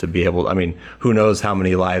have to be able. I mean, who knows how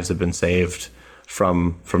many lives have been saved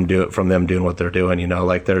from them doing what they're doing.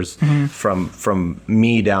 Like there's from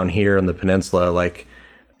me down here in the peninsula, like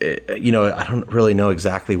I don't really know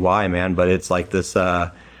exactly why, man, but it's like this.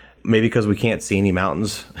 Maybe because we can't see any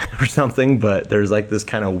mountains or something, but there's like this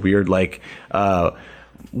kind of weird like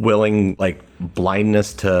willing like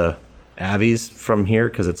blindness to Avies from here,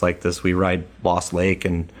 because it's like this. We ride Lost Lake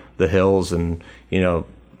and the hills, and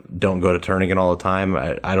don't go to Turnagain all the time.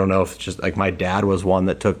 I don't know if it's just like my dad was one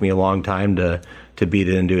that took me a long time to beat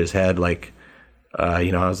it into his head. Like I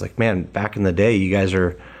was like, man, back in the day, you guys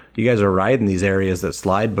are riding these areas that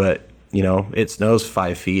slide, but it snows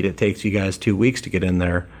 5 feet. It takes you guys 2 weeks to get in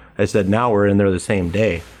there. I said, now we're in there the same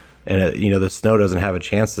day, and the snow doesn't have a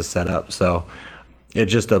chance to set up. So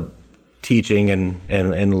it's just a teaching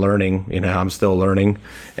and learning. I'm still learning,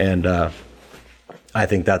 and I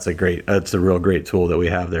think that's a real great tool that we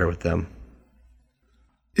have there with them.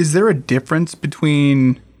 Is there a difference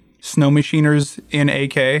between snow machiners in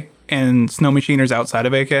AK and snow machiners outside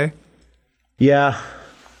of AK? Yeah.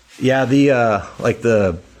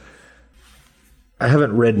 I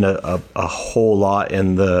haven't ridden a whole lot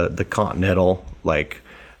in the continental, like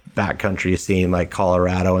backcountry scene, like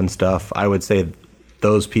Colorado and stuff. I would say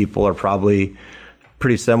those people are probably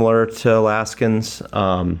pretty similar to Alaskans.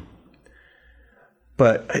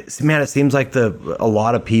 But man, it seems like a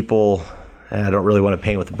lot of people, and I don't really want to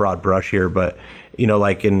paint with a broad brush here, but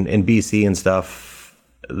like in BC and stuff,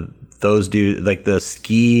 those like the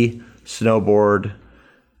ski, snowboard,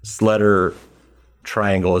 sledder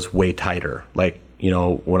triangle is way tighter. Like,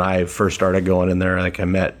 when I first started going in there, like I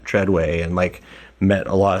met Treadway and like met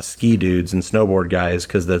a lot of ski dudes and snowboard guys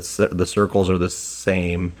because the circles are the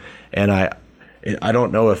same. And I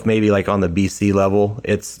don't know if maybe like on the BC level,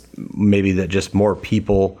 it's maybe that just more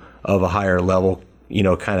people of a higher level,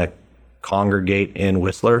 kind of congregate in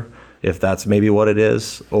Whistler, if that's maybe what it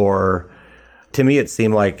is. Or to me, it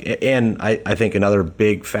seemed like, and I think another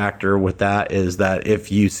big factor with that is that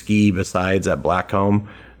if you ski besides at Blackcomb,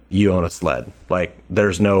 you own a sled. Like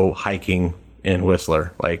there's no hiking in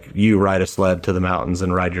Whistler. Like you ride a sled to the mountains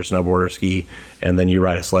and ride your snowboard or ski, and then you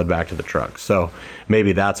ride a sled back to the truck. So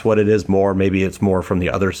maybe that's what it is more. Maybe it's more from the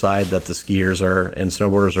other side that the skiers are and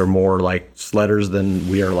snowboarders are more like sledders than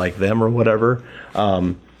we are like them or whatever.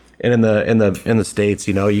 And in the States,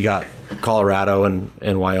 you got Colorado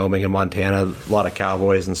and Wyoming and Montana, a lot of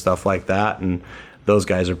cowboys and stuff like that. And those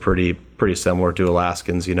guys are pretty similar to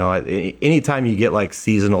Alaskans. Anytime you get like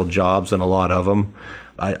seasonal jobs, and a lot of them,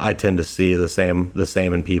 I tend to see the same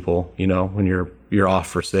in people. When you're off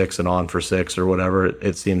for 6 and on for 6 or whatever,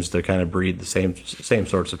 it seems to kind of breed the same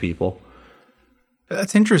sorts of people.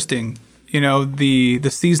 That's interesting. The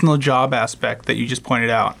seasonal job aspect that you just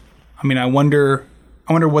pointed out. I mean, I wonder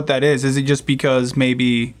what that is. Is it just because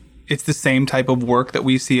maybe it's the same type of work that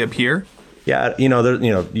we see up here? Yeah, you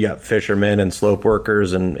got fishermen and slope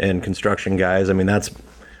workers and construction guys. I mean,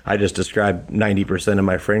 I just described 90% of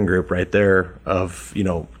my friend group right there of,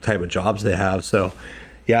 type of jobs they have. So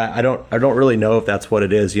yeah, I don't really know if that's what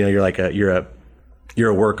it is. You're like you're a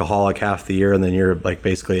workaholic half the year, and then you're like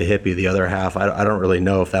basically a hippie the other half. I don't really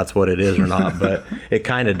know if that's what it is or not, but it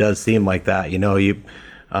kind of does seem like that.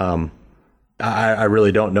 I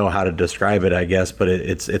really don't know how to describe it, I guess, but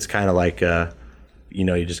it's kind of like,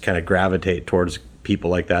 you just kind of gravitate towards people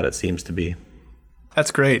like that, it seems to be. That's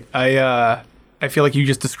great. I feel like you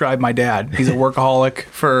just described my dad. He's a workaholic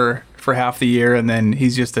for half the year, and then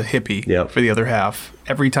he's just a hippie for the other half.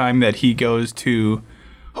 Every time that he goes to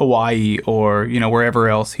Hawaii or, wherever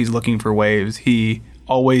else he's looking for waves, he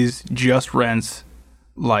always just rents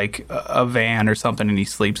like a van or something, and he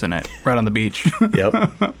sleeps in it right on the beach.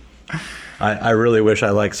 Yep. I really wish I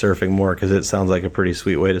liked surfing more, because it sounds like a pretty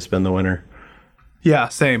sweet way to spend the winter. Yeah,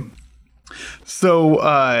 same. So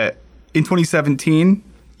in 2017,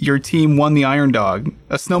 your team won the Iron Dog,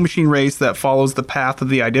 a snow machine race that follows the path of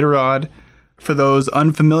the Iditarod. For those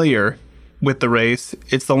unfamiliar with the race,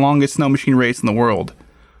 it's the longest snow machine race in the world.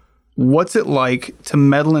 What's it like to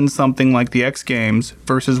medal in something like the X Games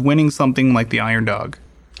versus winning something like the Iron Dog?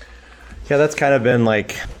 Yeah, that's kind of been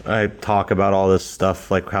like, I talk about all this stuff,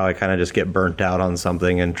 like how I kind of just get burnt out on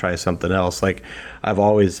something and try something else. Like I've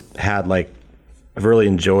always had I've really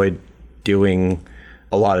enjoyed doing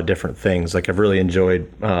a lot of different things. Like I've really enjoyed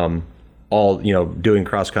doing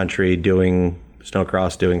cross country, doing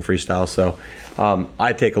snowcross, doing freestyle. So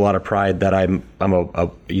I take a lot of pride that I'm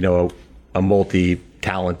a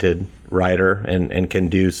multi-talented rider and can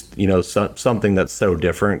do something that's so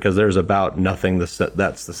different, because there's about nothing that's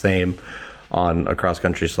the same on a cross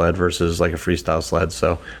country sled versus like a freestyle sled.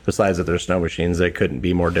 So besides that there's snow machines, they couldn't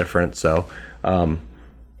be more different. So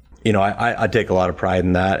I take a lot of pride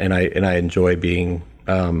in that, and I enjoy being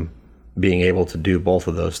able to do both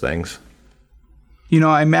of those things.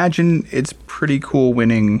 I imagine it's pretty cool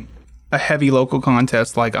winning a heavy local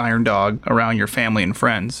contest like Iron Dog around your family and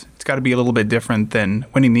friends. It's got to be a little bit different than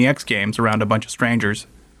winning the X Games around a bunch of strangers.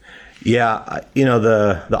 Yeah,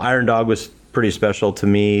 the Iron Dog was pretty special to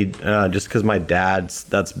me, just because my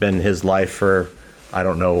that's been his life for, I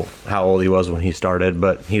don't know how old he was when he started,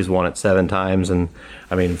 but he's won it 7 times. And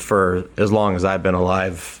I mean, for as long as I've been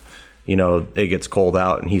alive, it gets cold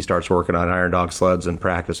out and he starts working on Iron Dog sleds and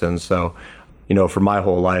practicing. So, for my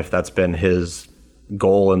whole life, that's been his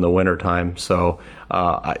goal in the wintertime. So,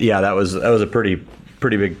 that was a pretty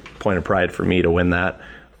big point of pride for me to win that.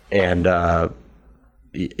 And, I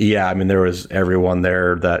mean, there was everyone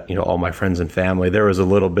there that, all my friends and family. There was a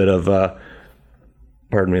little bit of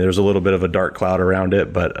there's a little bit of a dark cloud around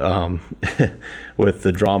it, but with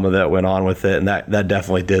the drama that went on with it, and that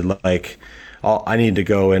definitely did, like, I need to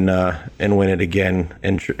go and win it again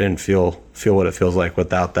and feel what it feels like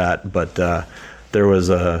without that. But there was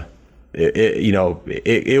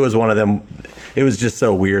it was one of them. It was just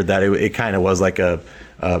so weird that it kind of was like a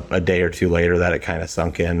day or two later that it kind of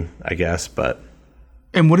sunk in, I guess. But.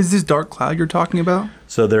 And what is this dark cloud you're talking about?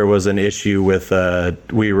 So there was an issue with,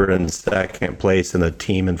 we were in second place and the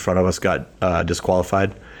team in front of us got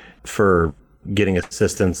disqualified for getting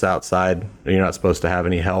assistance outside. You're not supposed to have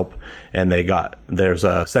any help. And there's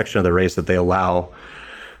a section of the race that they allow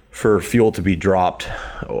for fuel to be dropped.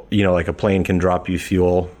 Like a plane can drop you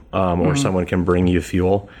fuel, or someone can bring you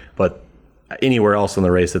fuel. But anywhere else in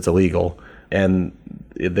the race it's illegal. And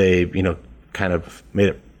they, kind of made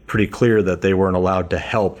it pretty clear that they weren't allowed to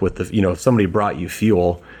help with the, if somebody brought you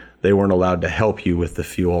fuel, they weren't allowed to help you with the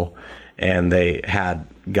fuel. And they had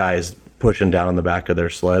guys pushing down on the back of their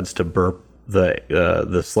sleds to burp.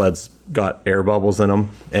 The sleds got air bubbles in them.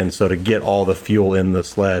 And so to get all the fuel in the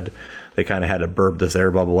sled, they kind of had to burp this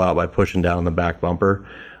air bubble out by pushing down on the back bumper.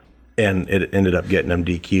 And it ended up getting them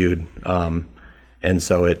DQ'd. And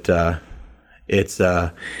so it's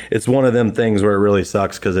one of them things where it really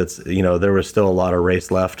sucks because it's, there was still a lot of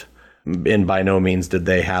race left, and by no means did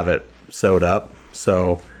they have it sewed up.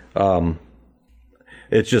 So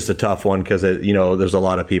it's just a tough one because there's a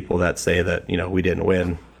lot of people that say that we didn't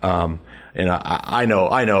win, and I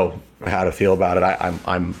know how to feel about it.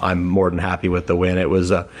 I'm more than happy with the win. It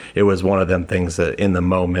was one of them things that in the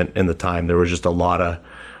moment, in the time, there was just a lot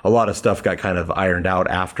of stuff got kind of ironed out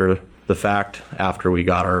after the fact, after we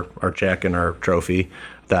got our check and our trophy,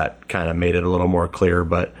 that kind of made it a little more clear.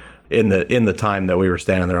 But in the time that we were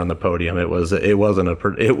standing there on the podium, it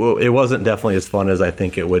wasn't definitely as fun as I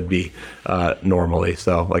think it would be normally.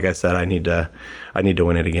 So like I said, I need to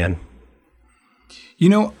win it again.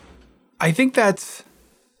 I think that's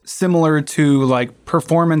similar to like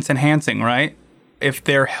performance enhancing, right? If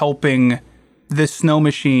they're helping the snow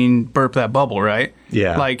machine burp that bubble, right?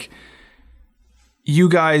 Yeah. Like you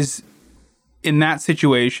guys in that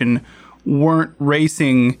situation weren't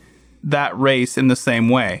racing that race in the same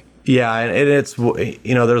way. Yeah, and it's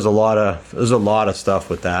there's a lot of stuff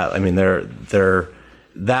with that. I mean,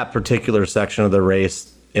 that particular section of the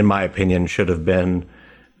race, in my opinion, should have been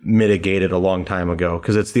mitigated a long time ago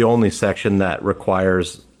because it's the only section that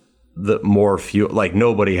requires the more fuel. Like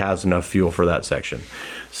nobody has enough fuel for that section,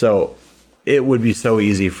 so it would be so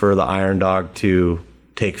easy for the Iron Dog to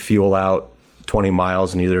take fuel out 20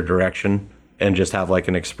 miles in either direction and just have like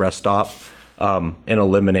an express stop and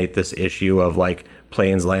eliminate this issue of like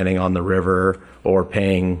planes landing on the river or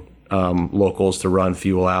paying locals to run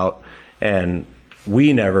fuel out. And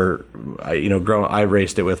we never, I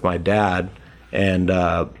raced it with my dad and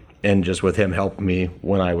just with him helping me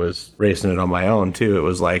when I was racing it on my own too. It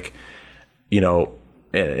was like,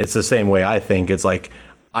 it's the same way I think. It's like,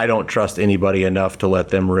 I don't trust anybody enough to let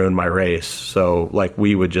them ruin my race. So like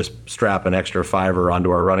we would just strap an extra $5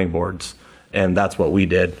 onto our running boards, and that's what we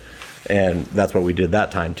did. And that's what we did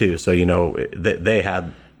that time too. So, they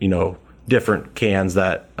had, different cans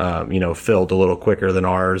that, filled a little quicker than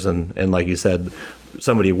ours. And like you said,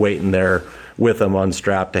 somebody waiting there with them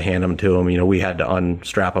unstrapped to hand them to them. We had to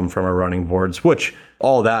unstrap them from our running boards, which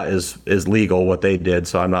all that is legal what they did.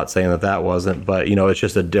 So I'm not saying that wasn't, but it's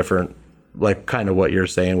just a different, like kind of what you're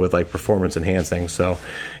saying with like performance enhancing. So,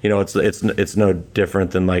 it's no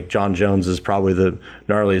different than like John Jones is probably the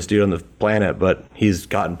gnarliest dude on the planet, but he's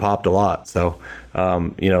gotten popped a lot. So,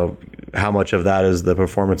 how much of that is the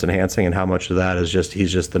performance enhancing and how much of that is just,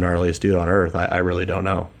 he's just the gnarliest dude on earth? I really don't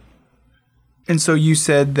know. And so you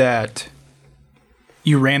said that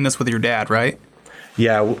you ran this with your dad, right?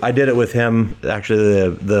 Yeah, I did it with him actually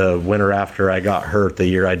the winter after I got hurt, the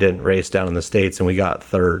year I didn't race down in the States, and we got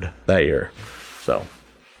third that year. So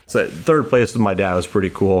third place with my dad was pretty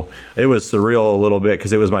cool. It was surreal a little bit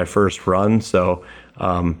because it was my first run. So,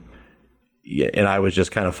 and I was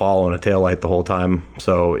just kind of following a taillight the whole time.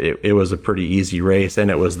 So it was a pretty easy race, and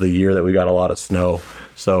it was the year that we got a lot of snow.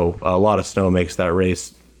 So a lot of snow makes that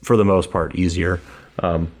race, for the most part, easier.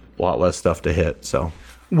 A lot less stuff to hit, so.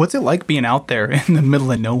 What's it like being out there in the middle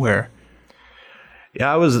of nowhere?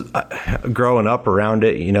 Yeah, I was growing up around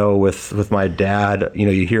it, with my dad.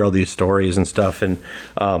 You hear all these stories and stuff, and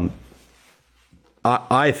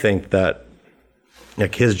I think that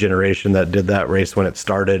like his generation that did that race when it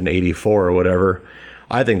started in '84 or whatever,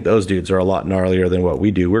 I think those dudes are a lot gnarlier than what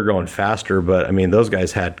we do. We're going faster, but I mean, those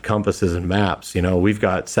guys had compasses and maps. We've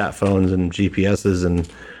got sat phones and GPSs, and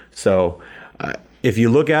so if you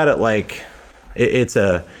look at it like. It's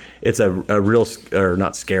a real, or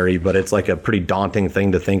not scary, but it's like a pretty daunting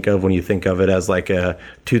thing to think of when you think of it as like a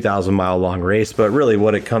 2,000 mile long race. But really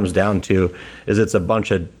what it comes down to is it's a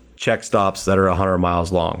bunch of check stops that are 100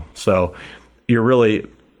 miles long. So you're really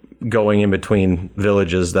going in between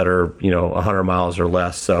villages that are, 100 miles or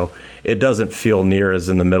less. So it doesn't feel near as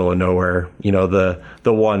in the middle of nowhere. The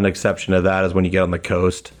one exception to that is when you get on the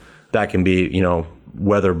coast, that can be,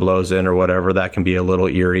 weather blows in or whatever, that can be a little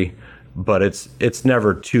eerie. But it's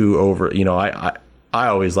never too over. I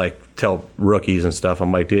always like tell rookies and stuff,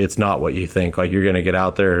 I'm like, dude, it's not what you think. Like you're gonna get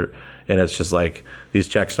out there and it's just like these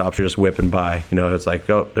check stops are just whipping by. It's like,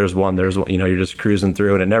 oh, there's one, you're just cruising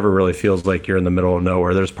through, and it never really feels like you're in the middle of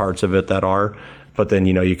nowhere. There's parts of it that are, But then,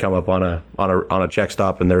 you come up on a check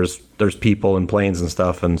stop and there's people and planes and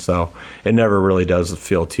stuff. And so it never really does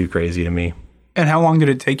feel too crazy to me. And how long did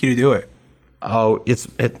it take you to do it? Oh,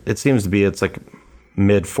 it seems to be, it's like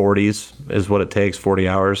mid 40s is what it takes, 40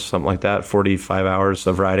 hours, something like that, 45 hours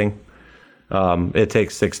of riding. It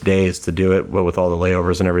takes 6 days to do it, but with all the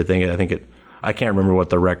layovers and everything, I can't remember what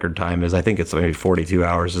the record time is. I think it's maybe 42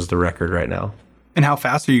 hours is the record right now. And how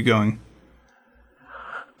fast are you going?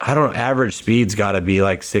 I don't know. Average speed's got to be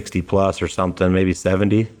like 60 plus or something, maybe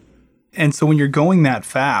 70. And so when you're going that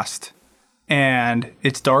fast and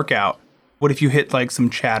it's dark out, what if you hit like some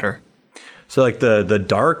chatter? So like the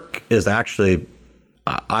dark is actually,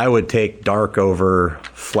 I would take dark over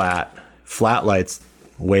flat. Flat lights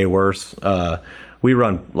way worse. We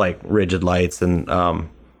run like rigid lights and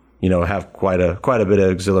have quite a bit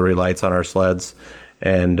of auxiliary lights on our sleds.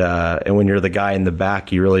 And when you're the guy in the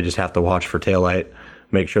back, you really just have to watch for taillight.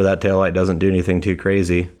 Make sure that taillight doesn't do anything too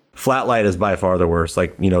crazy. Flat light is by far the worst.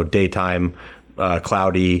 Like, daytime,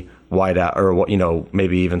 cloudy, white out, or,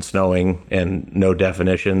 maybe even snowing and no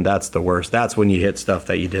definition. That's the worst. That's when you hit stuff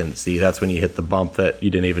that you didn't see. That's when you hit the bump that you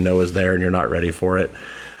didn't even know was there and you're not ready for it.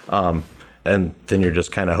 And then you're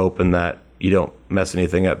just kind of hoping that you don't mess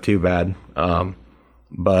anything up too bad.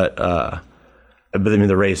 But I mean,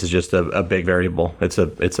 the race is just a big variable. It's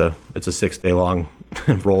a 6 day long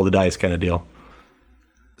roll the dice kind of deal.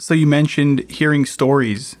 So you mentioned hearing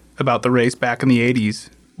stories about the race back in the 80s.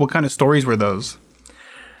 What kind of stories were those?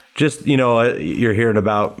 Just, you're hearing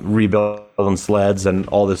about rebuilding sleds and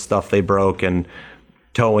all this stuff they broke and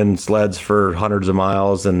towing sleds for hundreds of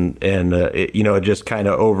miles. And it just kind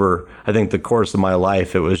of over, I think the course of my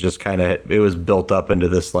life, it was built up into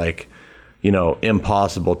this like,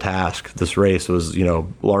 impossible task. This race was,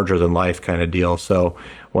 larger than life kind of deal. So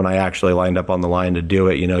when I actually lined up on the line to do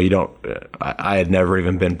it, I had never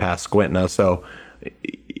even been past Squintna. So,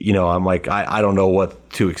 I'm like, I don't know what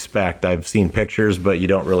to expect. I've seen pictures, but you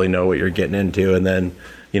don't really know what you're getting into. And then,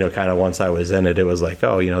 kind of once I was in it, it was like,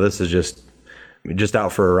 oh, this is just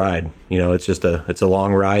out for a ride. It's a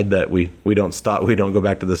long ride that we don't stop. We don't go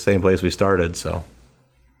back to the same place we started. So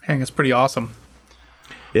I think it's pretty awesome.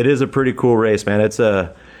 It is a pretty cool race, man.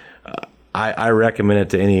 I recommend it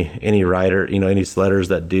to any rider, any sledders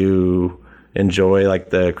that do enjoy like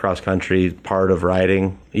the cross country part of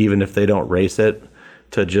riding, even if they don't race it,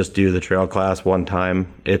 to just do the trail class one time.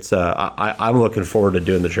 It's I'm looking forward to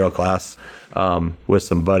doing the trail class with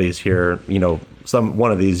some buddies here.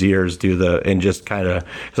 One of these years and just kind of,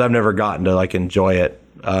 because I've never gotten to like enjoy it.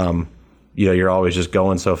 You're always just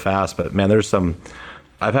going so fast, but man,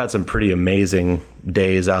 I've had some pretty amazing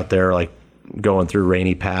days out there, like going through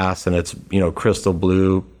Rainy Pass, and it's, crystal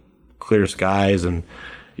blue, clear skies, and,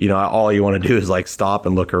 all you want to do is like stop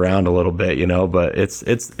and look around a little bit, but it's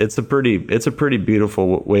a pretty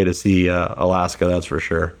beautiful way to see Alaska, that's for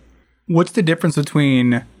sure. What's the difference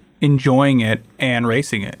between enjoying it and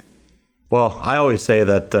racing it? Well, I always say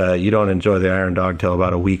that you don't enjoy the Iron Dog till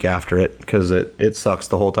about a week after it, because it sucks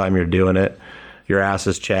the whole time you're doing it. Your ass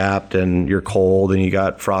is chapped and you're cold and you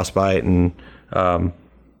got frostbite and, but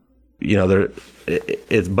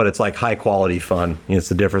it's like high quality fun. It's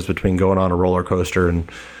the difference between going on a roller coaster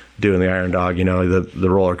and doing the Iron Dog. The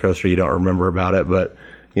roller coaster, you don't remember about it, but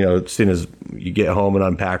as soon as you get home and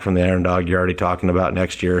unpack from the Iron Dog, you're already talking about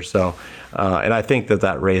next year. So, and I think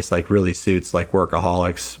that race like really suits like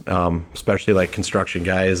workaholics, especially like construction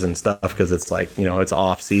guys and stuff, because it's like, it's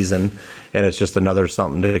off season and it's just another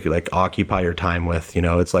something to like occupy your time with.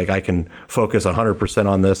 It's like I can focus 100%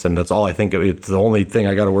 on this, and that's all I think of. It's the only thing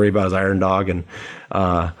I got to worry about is Iron Dog. And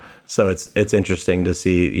so it's interesting to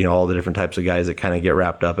see, all the different types of guys that kind of get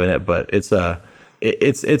wrapped up in it. But it's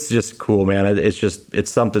just cool, man. It's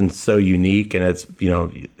something so unique, and it's,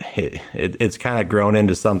 it's kind of grown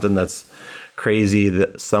into something that's crazy.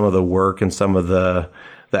 That some of the work and some of the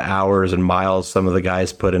hours and miles some of the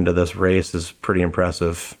guys put into this race is pretty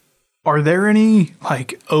impressive. Are there any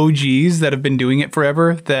like OGs that have been doing it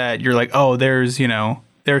forever that you're like, oh, there's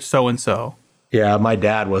so-and-so? Yeah, my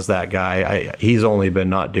dad was that guy. He's only been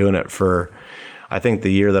not doing it for, I think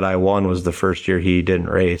the year that I won was the first year he didn't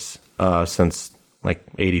race since like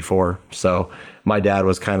 84. So my dad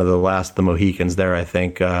was kind of the last of the Mohicans there, I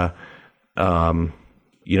think. There's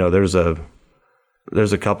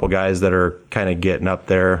a couple guys that are kind of getting up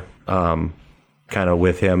there, kind of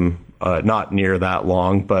with him, not near that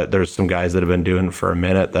long, but there's some guys that have been doing it for a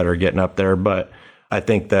minute that are getting up there. But I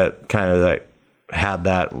think that kind of that had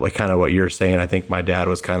that, like kind of what you're saying. I think my dad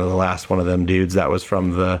was kind of the last one of them dudes that was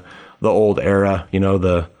from the old era,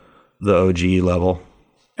 the OG level.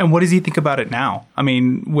 And what does he think about it now? I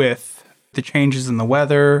mean, with the changes in the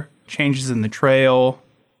weather, changes in the trail?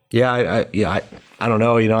 Yeah, I don't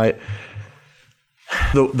know.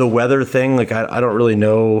 The weather thing, like I don't really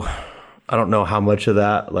know. I don't know how much of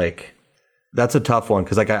that, like, that's a tough one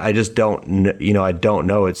because like I just don't, I don't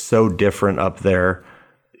know. It's so different up there.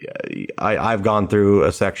 I've gone through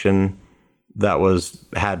a section that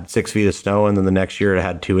had 6 feet of snow, and then the next year it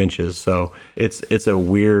had 2 inches. So it's a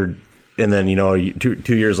weird. And then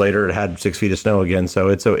 2 years later it had 6 feet of snow again. So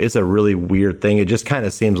it's a really weird thing. It just kind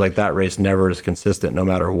of seems like that race never is consistent, no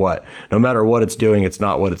matter what. No matter what it's doing, it's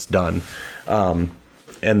not what it's done. And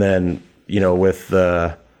then with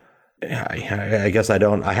the. I guess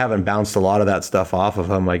I haven't bounced a lot of that stuff off of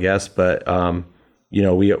him, I guess, but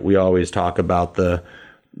we always talk about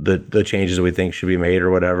the changes we think should be made or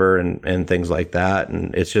whatever, and things like that,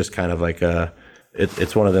 and it's just kind of like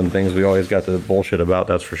it's one of them things we always got the bullshit about,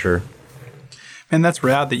 that's for sure. And that's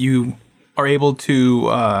rad that you are able to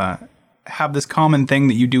have this common thing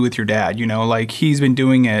that you do with your dad. Like he's been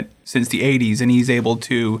doing it since the 80s, and he's able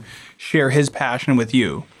to share his passion with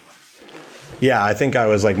you. Yeah, I think I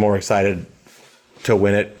was like more excited to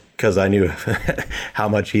win it because I knew how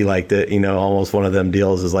much he liked it. Almost one of them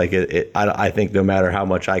deals is like I think no matter how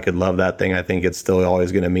much I could love that thing, I think it's still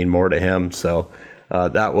always going to mean more to him. So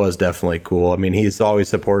that was definitely cool. I mean, he's always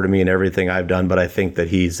supported me in everything I've done, but I think that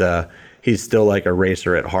he's still like a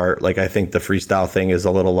racer at heart. Like I think the freestyle thing is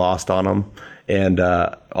a little lost on him, and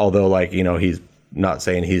although like he's not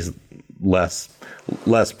saying he's less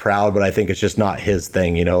proud, but I think it's just not his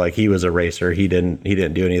thing. Like he was a racer, he didn't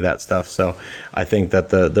do any of that stuff. So I think that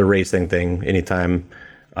the racing thing, anytime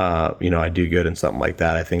I do good in something like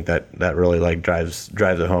that, I think that really like drives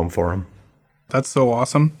it home for him. That's so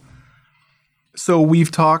awesome. So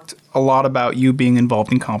we've talked a lot about you being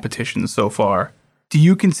involved in competitions so far. Do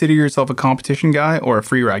you consider yourself a competition guy or a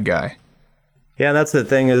free ride guy? Yeah, that's the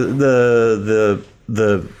thing. Is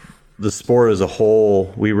the sport as a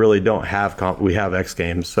whole, we really don't have we have X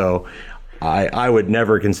Games. So I would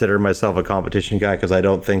never consider myself a competition guy because I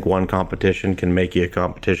don't think one competition can make you a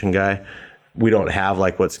competition guy. We don't have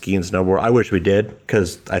like what ski and snowboard. I wish we did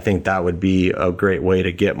because I think that would be a great way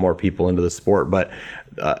to get more people into the sport. But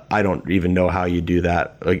I don't even know how you do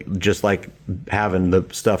that. Like just like having the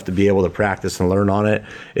stuff to be able to practice and learn on it,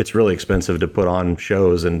 it's really expensive to put on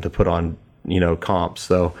shows and to put on comps.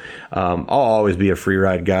 So I'll always be a free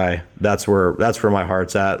ride guy. That's where my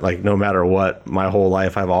heart's at. Like no matter what, my whole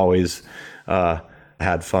life I've always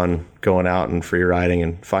had fun going out and free riding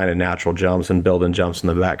and finding natural jumps and building jumps in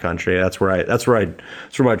the backcountry. That's where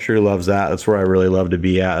my true love's at. That's where I really love to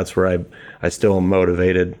be at. That's where I still am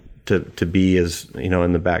motivated to be, is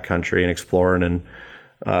in the backcountry and exploring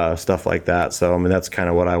and stuff like that. So I mean that's kind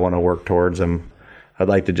of what I want to work towards. I'd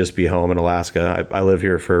like to just be home in Alaska. I live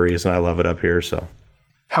here for a reason. I love it up here. So,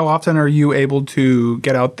 how often are you able to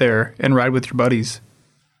get out there and ride with your buddies?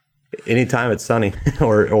 Anytime it's sunny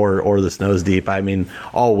or the snow's deep. I mean,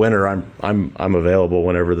 all winter I'm available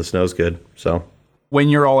whenever the snow's good. So, when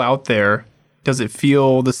you're all out there, does it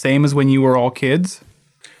feel the same as when you were all kids?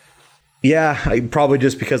 Yeah, probably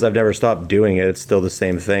just because I've never stopped doing it. It's still the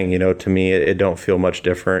same thing. To me, it don't feel much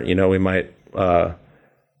different. We might.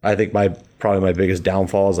 I think probably my biggest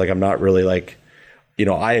downfall is like I'm not really like,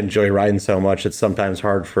 I enjoy riding so much. It's sometimes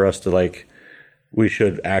hard for us to like, we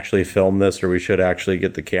should actually film this or we should actually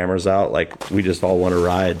get the cameras out. Like we just all want to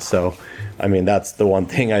ride. So, I mean, that's the one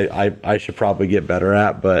thing I should probably get better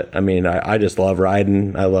at. But I mean, I just love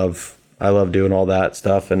riding. I love doing all that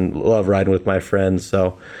stuff and love riding with my friends.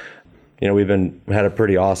 So, we had a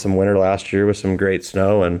pretty awesome winter last year with some great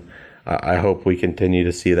snow, and I hope we continue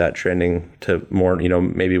to see that trending to more,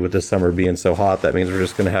 maybe with this summer being so hot, that means we're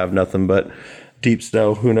just going to have nothing but deep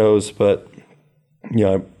snow. Who knows? But,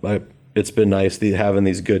 it's been nice having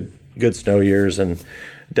these good snow years, and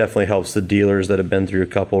definitely helps the dealers that have been through a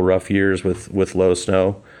couple rough years with low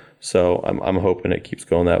snow. So I'm hoping it keeps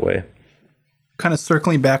going that way. Kind of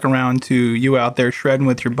circling back around to you out there shredding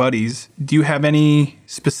with your buddies, do you have any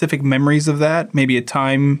specific memories of that? Maybe a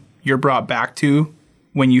time you're brought back to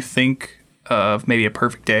when you think of maybe a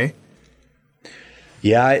perfect day?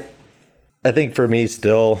 Yeah, I think for me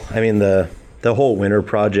still, I mean, the whole winter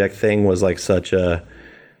project thing was like such a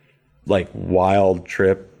like wild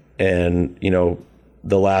trip. And,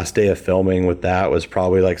 the last day of filming with that was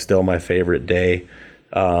probably like still my favorite day.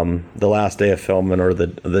 The last day of filming, or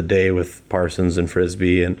the day with Parsons and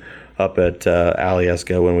Frisbee and up at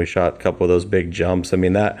Alyeska when we shot a couple of those big jumps. I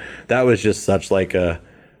mean, that was just such like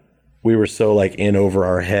we were so like in over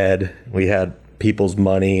our head. We had people's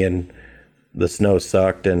money and the snow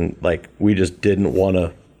sucked, and like we just didn't want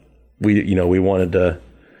to. We wanted to.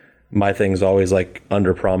 My thing's always like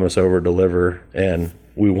under promise, over deliver, and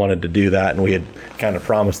we wanted to do that, and we had kind of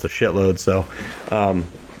promised a shitload. So,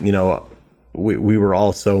 you know, we were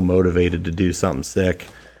all so motivated to do something sick.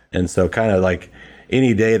 And so kind of like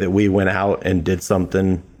any day that we went out and did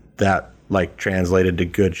something that like translated to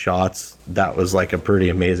good shots, that was like a pretty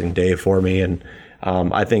amazing day for me. And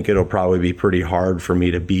I think it'll probably be pretty hard for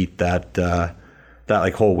me to beat that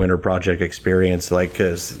like whole winter project experience. Like,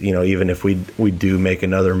 cause you know, even if we do make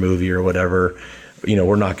another movie or whatever, you know,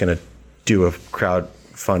 we're not going to do a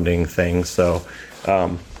crowdfunding thing. So,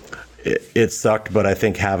 it sucked, but I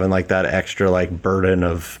think having like that extra like burden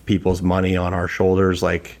of people's money on our shoulders,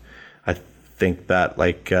 like I think that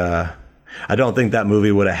like, I don't think that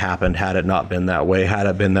movie would have happened had it not been that way. Had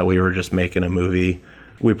it been that we were just making a movie,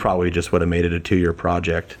 we probably just would have made it a 2-year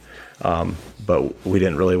project. But we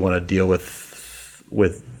didn't really want to deal with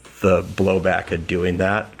the blowback of doing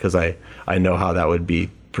that, because I know how that would be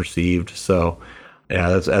perceived. So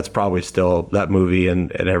yeah, that's probably still that movie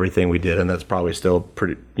and everything we did, and that's probably still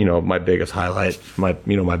pretty, you know, my biggest highlight, my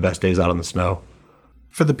best days out on the snow.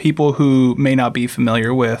 For the people who may not be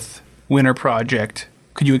familiar with Winter Project,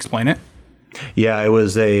 could you explain it? Yeah, it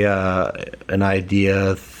was an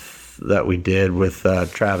idea that we did with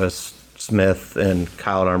Travis Smith and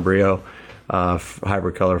Kyle D'Ambrio,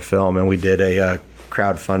 Hybrid Color Film, and we did a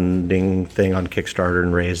crowdfunding thing on Kickstarter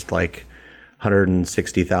and raised like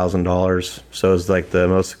 $160,000. So it was like the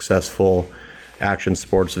most successful action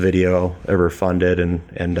sports video ever funded,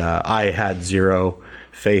 and I had zero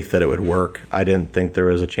faith that it would work. I didn't think there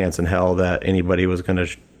was a chance in hell that anybody was going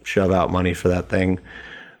to shove out money for that thing,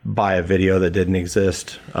 buy a video that didn't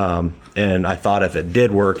exist. And I thought if it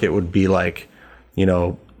did work, it would be like, you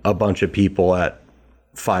know, a bunch of people at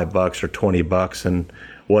 $5 or $20. And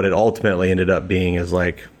what it ultimately ended up being is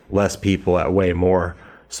like less people at way more.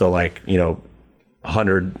 So like, you know,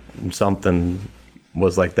 100 something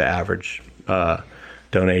was like the average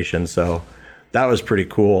donation. So that was pretty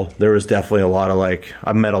cool. There was definitely a lot of like,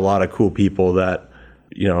 I met a lot of cool people that,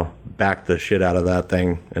 you know, backed the shit out of that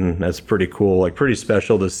thing, and that's pretty cool. Like pretty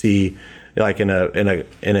special to see, like in a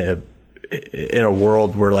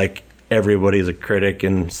world where like everybody's a critic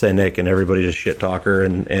and cynic and everybody's a shit talker,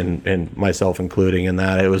 and myself including in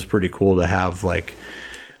that. It was pretty cool to have like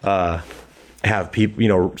have people, you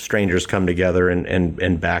know, strangers come together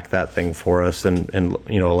and back that thing for us and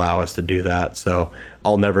you know, allow us to do that. So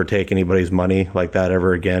I'll never take anybody's money like that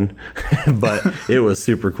ever again. But it was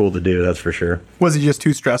super cool to do, that's for sure. Was it just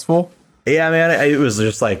too stressful? Yeah, man, it was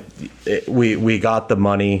just like we got the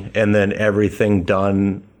money, and then everything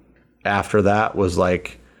done after that was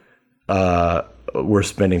like we're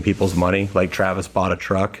spending people's money. Like Travis bought a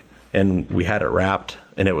truck and we had it wrapped,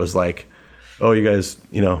 and it was like, oh, you guys,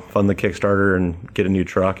 you know, fund the Kickstarter and get a new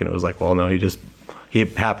truck. And it was like, well, no, he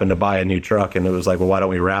happened to buy a new truck, and it was like, well, why don't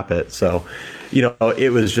we wrap it? So, you know,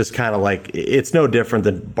 it was just kind of like, it's no different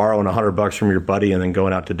than borrowing $100 from your buddy and then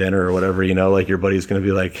going out to dinner or whatever, you know, like your buddy's going to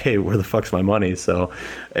be like, hey, where the fuck's my money? So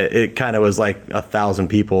it kind of was like 1,000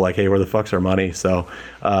 people like, hey, where the fuck's our money? So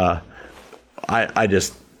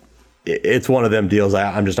it's one of them deals.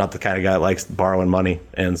 I'm just not the kind of guy that likes borrowing money.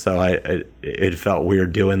 And so it felt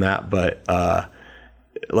weird doing that. But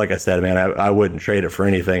like I said, man, I wouldn't trade it for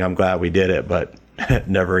anything. I'm glad we did it, but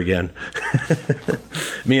never again.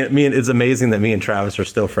 It's amazing that me and Travis are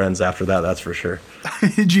still friends after that. That's for sure.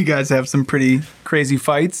 Did you guys have some pretty crazy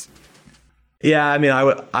fights? Yeah, I mean,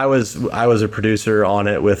 I was a producer on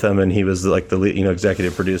it with him, and he was like the lead, you know,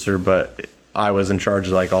 executive producer, but I was in charge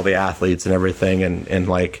of like all the athletes and everything, and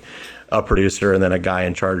like a producer, and then a guy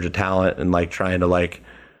in charge of talent, and like trying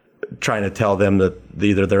to tell them that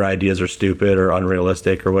either their ideas are stupid or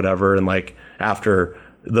unrealistic or whatever. And like after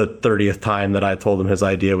the 30th time that I told him his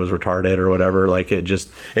idea was retarded or whatever, like it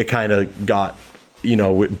kind of got, you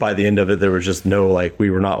know, by the end of it, there was just no, like,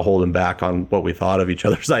 we were not holding back on what we thought of each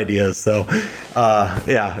other's ideas. So,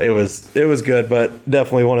 yeah, it was good, but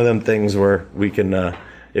definitely one of them things where we can,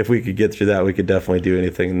 if we could get through that, we could definitely do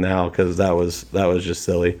anything now, because that was just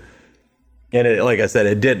silly. And it, like I said,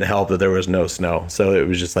 it didn't help that there was no snow. So it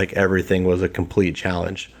was just like everything was a complete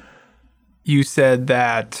challenge. You said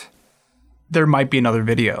that there might be another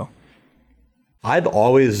video. I'd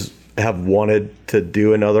always have wanted to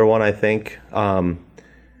do another one, I think. And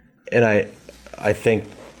I think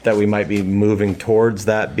that we might be moving towards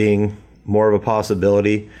that being more of a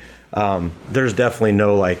possibility. There's definitely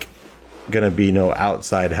going to be no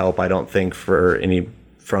outside help, I don't think,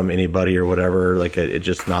 from anybody or whatever. Like it's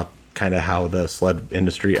just not kind of how the sled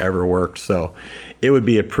industry ever worked. So it would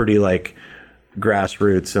be a pretty like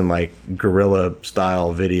grassroots and like guerrilla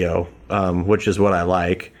style video, which is what I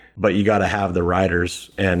like, but you got to have the riders.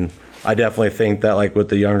 And I definitely think that like with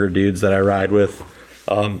the younger dudes that I ride with,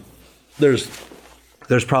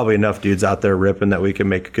 There's probably enough dudes out there ripping that we can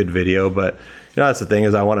make a good video, but that's the thing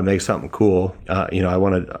is I want to make something cool. I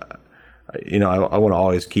want to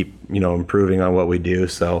always keep, improving on what we do.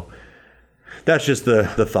 So that's just the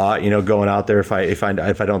thought, going out there. If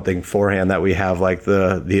I don't think beforehand that we have like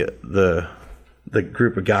the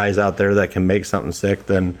group of guys out there that can make something sick,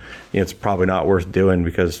 then it's probably not worth doing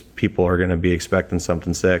because people are going to be expecting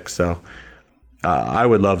something sick. So I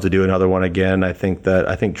would love to do another one again. I think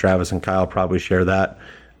Travis and Kyle probably share that.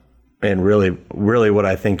 And really what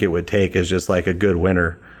I think it would take is just like a good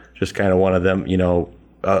winter, just kind of one of them,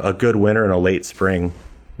 a good winter and a late spring.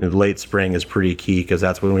 The late spring is pretty key because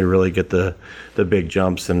that's when we really get the big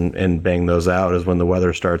jumps and bang those out, is when the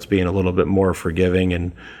weather starts being a little bit more forgiving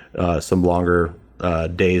and some longer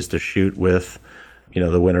days to shoot with.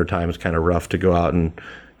 The winter time is kind of rough to go out and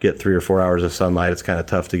get 3 or 4 hours of sunlight. It's kind of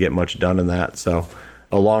tough to get much done in that. So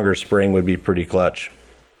a longer spring would be pretty clutch.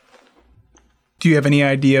 Do you have any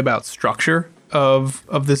idea about structure of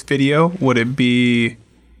this video? Would it be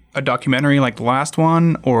a documentary like the last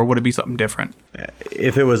one, or would it be something different?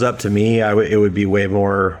 If it was up to me, it would be way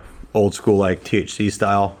more old school, like THC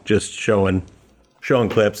style, just showing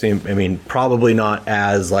clips. I mean, probably not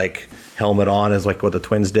as like helmet on as like what the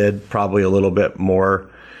Twins did. Probably a little bit more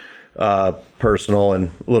personal and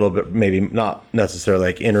a little bit, maybe not necessarily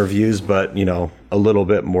like interviews, but a little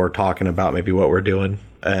bit more talking about maybe what we're doing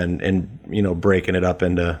and breaking it up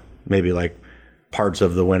into maybe like parts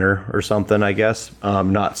of the winter or something, I guess.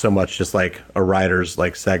 Not so much just like a rider's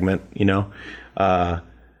like segment,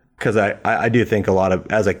 because I do think a lot of,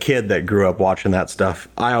 as a kid that grew up watching that stuff,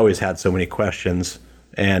 I always had so many questions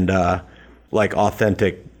and like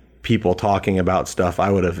authentic people talking about stuff,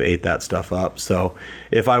 I would have ate that stuff up. So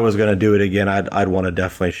if I was going to do it again, I'd want to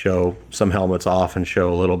definitely show some helmets off and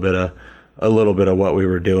show a little bit of what we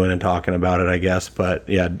were doing and talking about it, I guess. But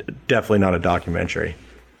yeah, definitely not a documentary.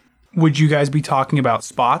 Would you guys be talking about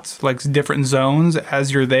spots, like different zones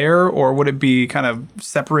as you're there, or would it be kind of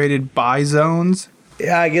separated by zones?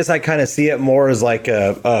 Yeah, I guess I kind of see it more as like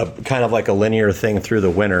a kind of like a linear thing through the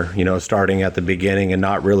winter, starting at the beginning and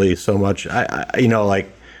not really so much,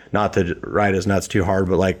 like not to ride his nuts too hard,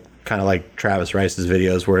 but like kind of like Travis Rice's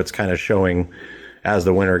videos where it's kind of showing as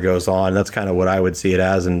the winter goes on. That's kind of what I would see it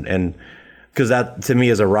as. And because that, to me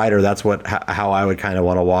as a rider, that's how I would kind of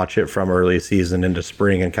want to watch it from early season into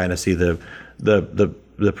spring and kind of see the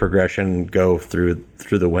progression go through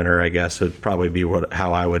the winter, I guess. Would probably be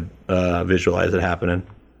how I would visualize it happening.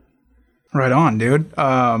 Right on, dude.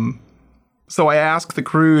 So I asked the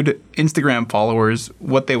Crude Instagram followers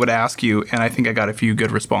what they would ask you, and I think I got a few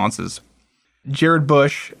good responses. Jared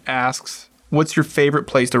Bush asks, what's your favorite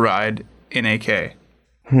place to ride in AK?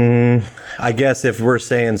 I guess if we're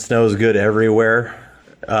saying snow's good everywhere,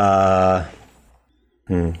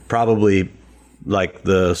 probably like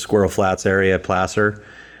the Squirrel Flats area, Placer.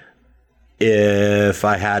 If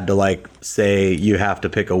I had to like say you have to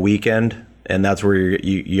pick a weekend and that's where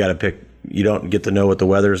you got to pick, you don't get to know what the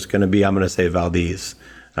weather's going to be, I'm going to say Valdez,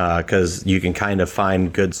 because you can kind of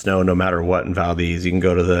find good snow no matter what in Valdez. You can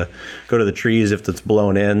go to the trees if it's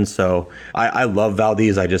blown in. So I love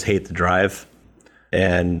Valdez. I just hate the drive.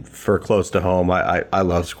 And for close to home, I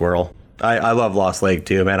love Squirrel. I love Lost Lake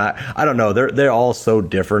too, man. I don't know. They're all so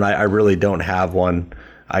different. I really don't have one,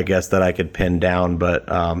 I guess, that I could pin down. But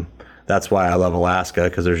that's why I love Alaska,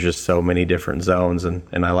 because there's just so many different zones, and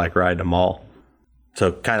I like riding them all.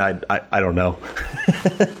 So kind of, I don't know.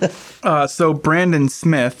 So Brandon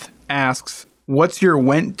Smith asks, what's your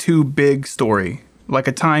went too big story? Like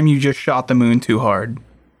a time you just shot the moon too hard.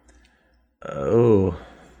 Oh.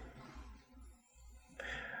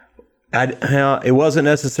 It wasn't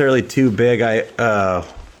necessarily too big.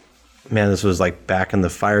 This was like back in the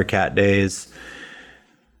Firecat days.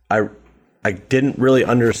 I didn't really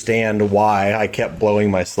understand why I kept blowing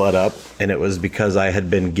my sled up, and it was because I had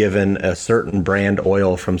been given a certain brand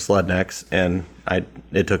oil from Slednex, and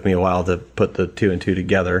it took me a while to put the two and two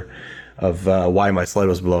together of why my sled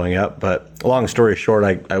was blowing up. But long story short,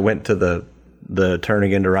 I went to the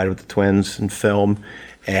Turnagain to ride with the Twins and film,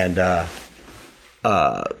 and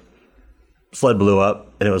sled blew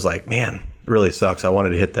up, and it was like, man, it really sucks. I wanted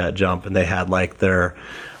to hit that jump, and they had like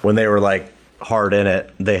when they were like hard in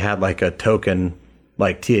it, they had like a token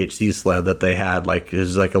like THC sled that they had, like it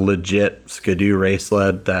was like a legit Skidoo race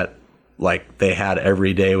sled that like they had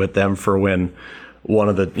every day with them for when one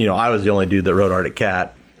of the, I was the only dude that rode Arctic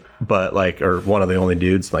Cat, but like, or one of the only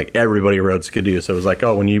dudes, like everybody rode Skidoo. So it was like,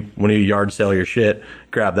 oh, when you yard sale your shit,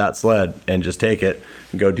 grab that sled and just take it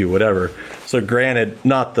and go do whatever. So granted,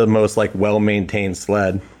 not the most like well-maintained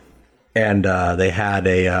sled. And they had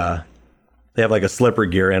They have like a slipper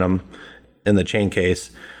gear in them in the chain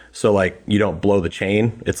case. So like you don't blow the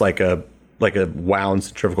chain. It's like a wound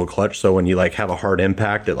centrifugal clutch. So when you like have a hard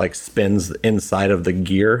impact, it like spins inside of the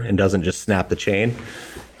gear and doesn't just snap the chain.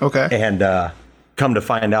 Okay. And come to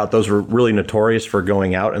find out, those were really notorious for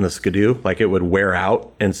going out in the Skidoo. Like it would wear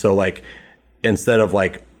out. And so like instead of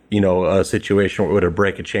like, a situation where it would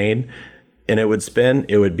break a chain and it would spin,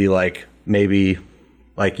 it would be like maybe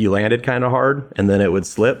like you landed kind of hard and then it would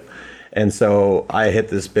slip. And so I hit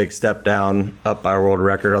this big step down up by world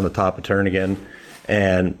record on the top of Turnagain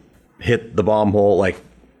and hit the bomb hole, like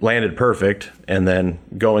landed perfect, and then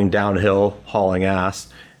going downhill, hauling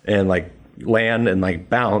ass, and like land and like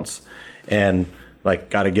bounce, and like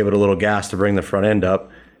got to give it a little gas to bring the front end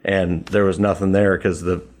up, and there was nothing there because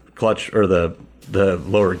the clutch or the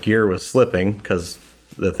lower gear was slipping because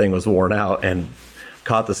the thing was worn out, and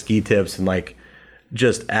caught the ski tips and like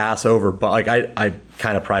just ass over. But like I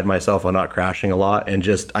kind of pride myself on not crashing a lot, and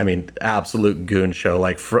just absolute goon show,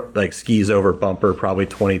 like skis over bumper probably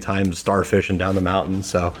 20 times, starfishing down the mountain.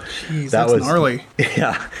 So jeez, that's gnarly.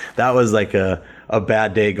 Yeah, that was like a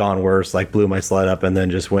bad day gone worse. Like blew my sled up and then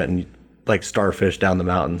just went and like starfish down the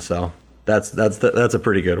mountain. So that's a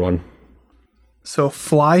pretty good one. So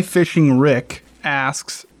Fly Fishing Rick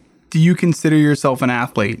asks, do you consider yourself an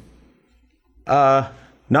athlete?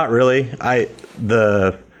 Not really.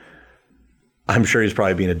 I'm sure he's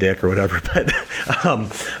probably being a dick or whatever, but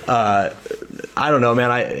I don't know,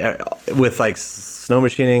 man. I with like snow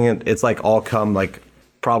machining, it's like all come like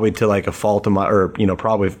probably to like a fault of my, or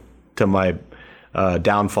probably to my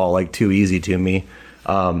downfall, like too easy to me.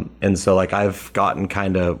 And so like I've gotten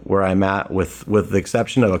kind of where I'm at with the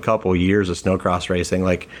exception of a couple years of snowcross racing,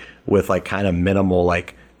 like with like kind of minimal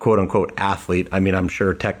like quote unquote athlete. I mean, I'm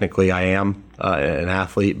sure technically I am an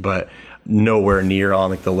athlete, but nowhere near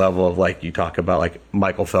on like the level of like you talk about like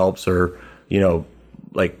Michael Phelps or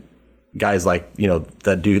like guys like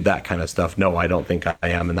that do that kind of stuff. No, I don't think I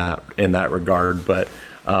am in that regard. But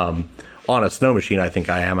on a snow machine, I think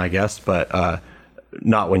I am, I guess. But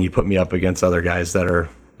not when you put me up against other guys that are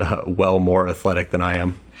well more athletic than I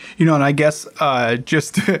am. And I guess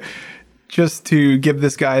just to give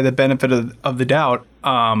this guy the benefit of the doubt,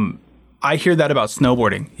 I hear that about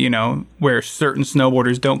snowboarding, where certain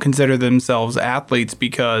snowboarders don't consider themselves athletes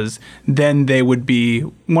because then they would be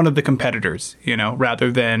one of the competitors,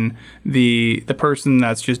 rather than the person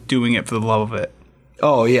that's just doing it for the love of it.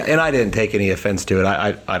 Oh yeah, and I didn't take any offense to it.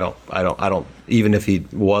 I don't. Even if he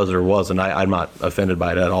was or wasn't, I'm not offended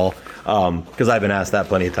by it at all. Because I've been asked that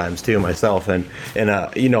plenty of times too myself, and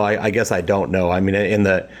I guess I don't know. I mean, in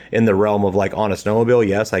the realm of like on a snowmobile,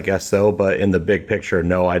 yes, I guess so. But in the big picture,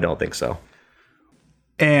 no, I don't think so.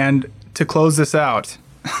 And to close this out,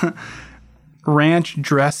 Ranch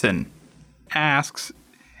Dressin asks,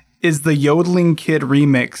 "Is the Yodeling Kid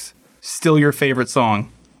remix still your favorite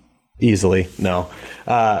song?" Easily, no.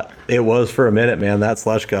 It was for a minute, man. That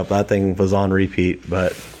Slush Cup, that thing was on repeat,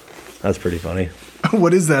 but that's pretty funny.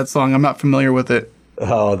 What is that song? I'm not familiar with it.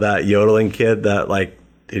 Oh, that Yodeling Kid that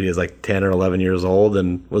he is like 10 or 11 years old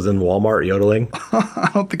and was in Walmart yodeling. I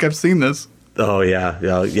don't think I've seen this. Oh, yeah.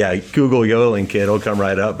 Google Yodeling Kid, it'll come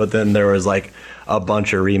right up. But then there was like a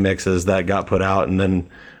bunch of remixes that got put out. And then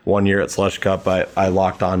one year at Slush Cup, I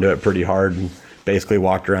locked onto it pretty hard and basically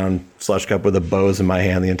walked around Slush Cup with a Bose in my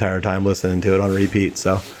hand the entire time listening to it on repeat.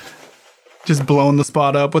 So just blowing the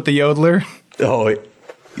spot up with the yodeler. Oh,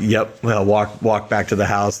 yep. Well, walk back to the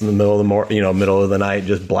house in the middle of the middle of the night,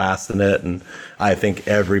 just blasting it. And I think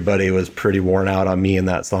everybody was pretty worn out on me in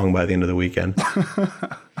that song by the end of the weekend.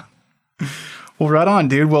 Well, right on,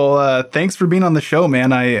 dude. Well, thanks for being on the show,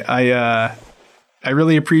 man. I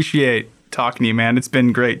really appreciate talking to you, man. It's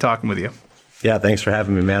been great talking with you. Yeah, thanks for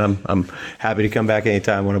having me, man. I'm happy to come back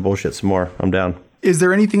anytime. Want to bullshit some more? I'm down. Is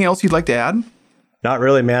there anything else you'd like to add? Not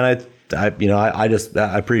really, man. I just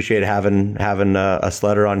appreciate having a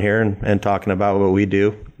sledder on here and talking about what we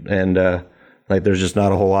do. And there's just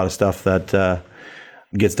not a whole lot of stuff that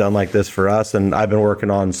gets done like this for us. And I've been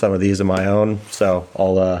working on some of these of my own, so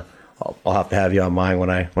I'll have to have you on mine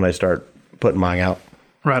when I start putting mine out.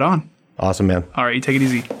 Right on. Awesome, man. All right, you take it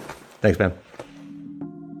easy. Thanks, man.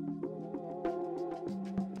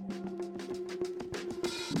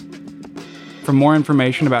 For more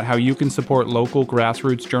information about how you can support local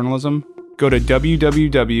grassroots journalism, go to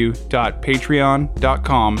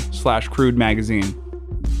www.patreon.com/Crude Magazine.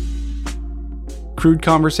 Crude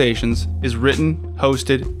Conversations is written,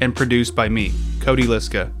 hosted, and produced by me, Cody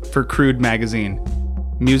Liska, for Crude Magazine.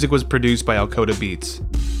 Music was produced by Alcoda Beats.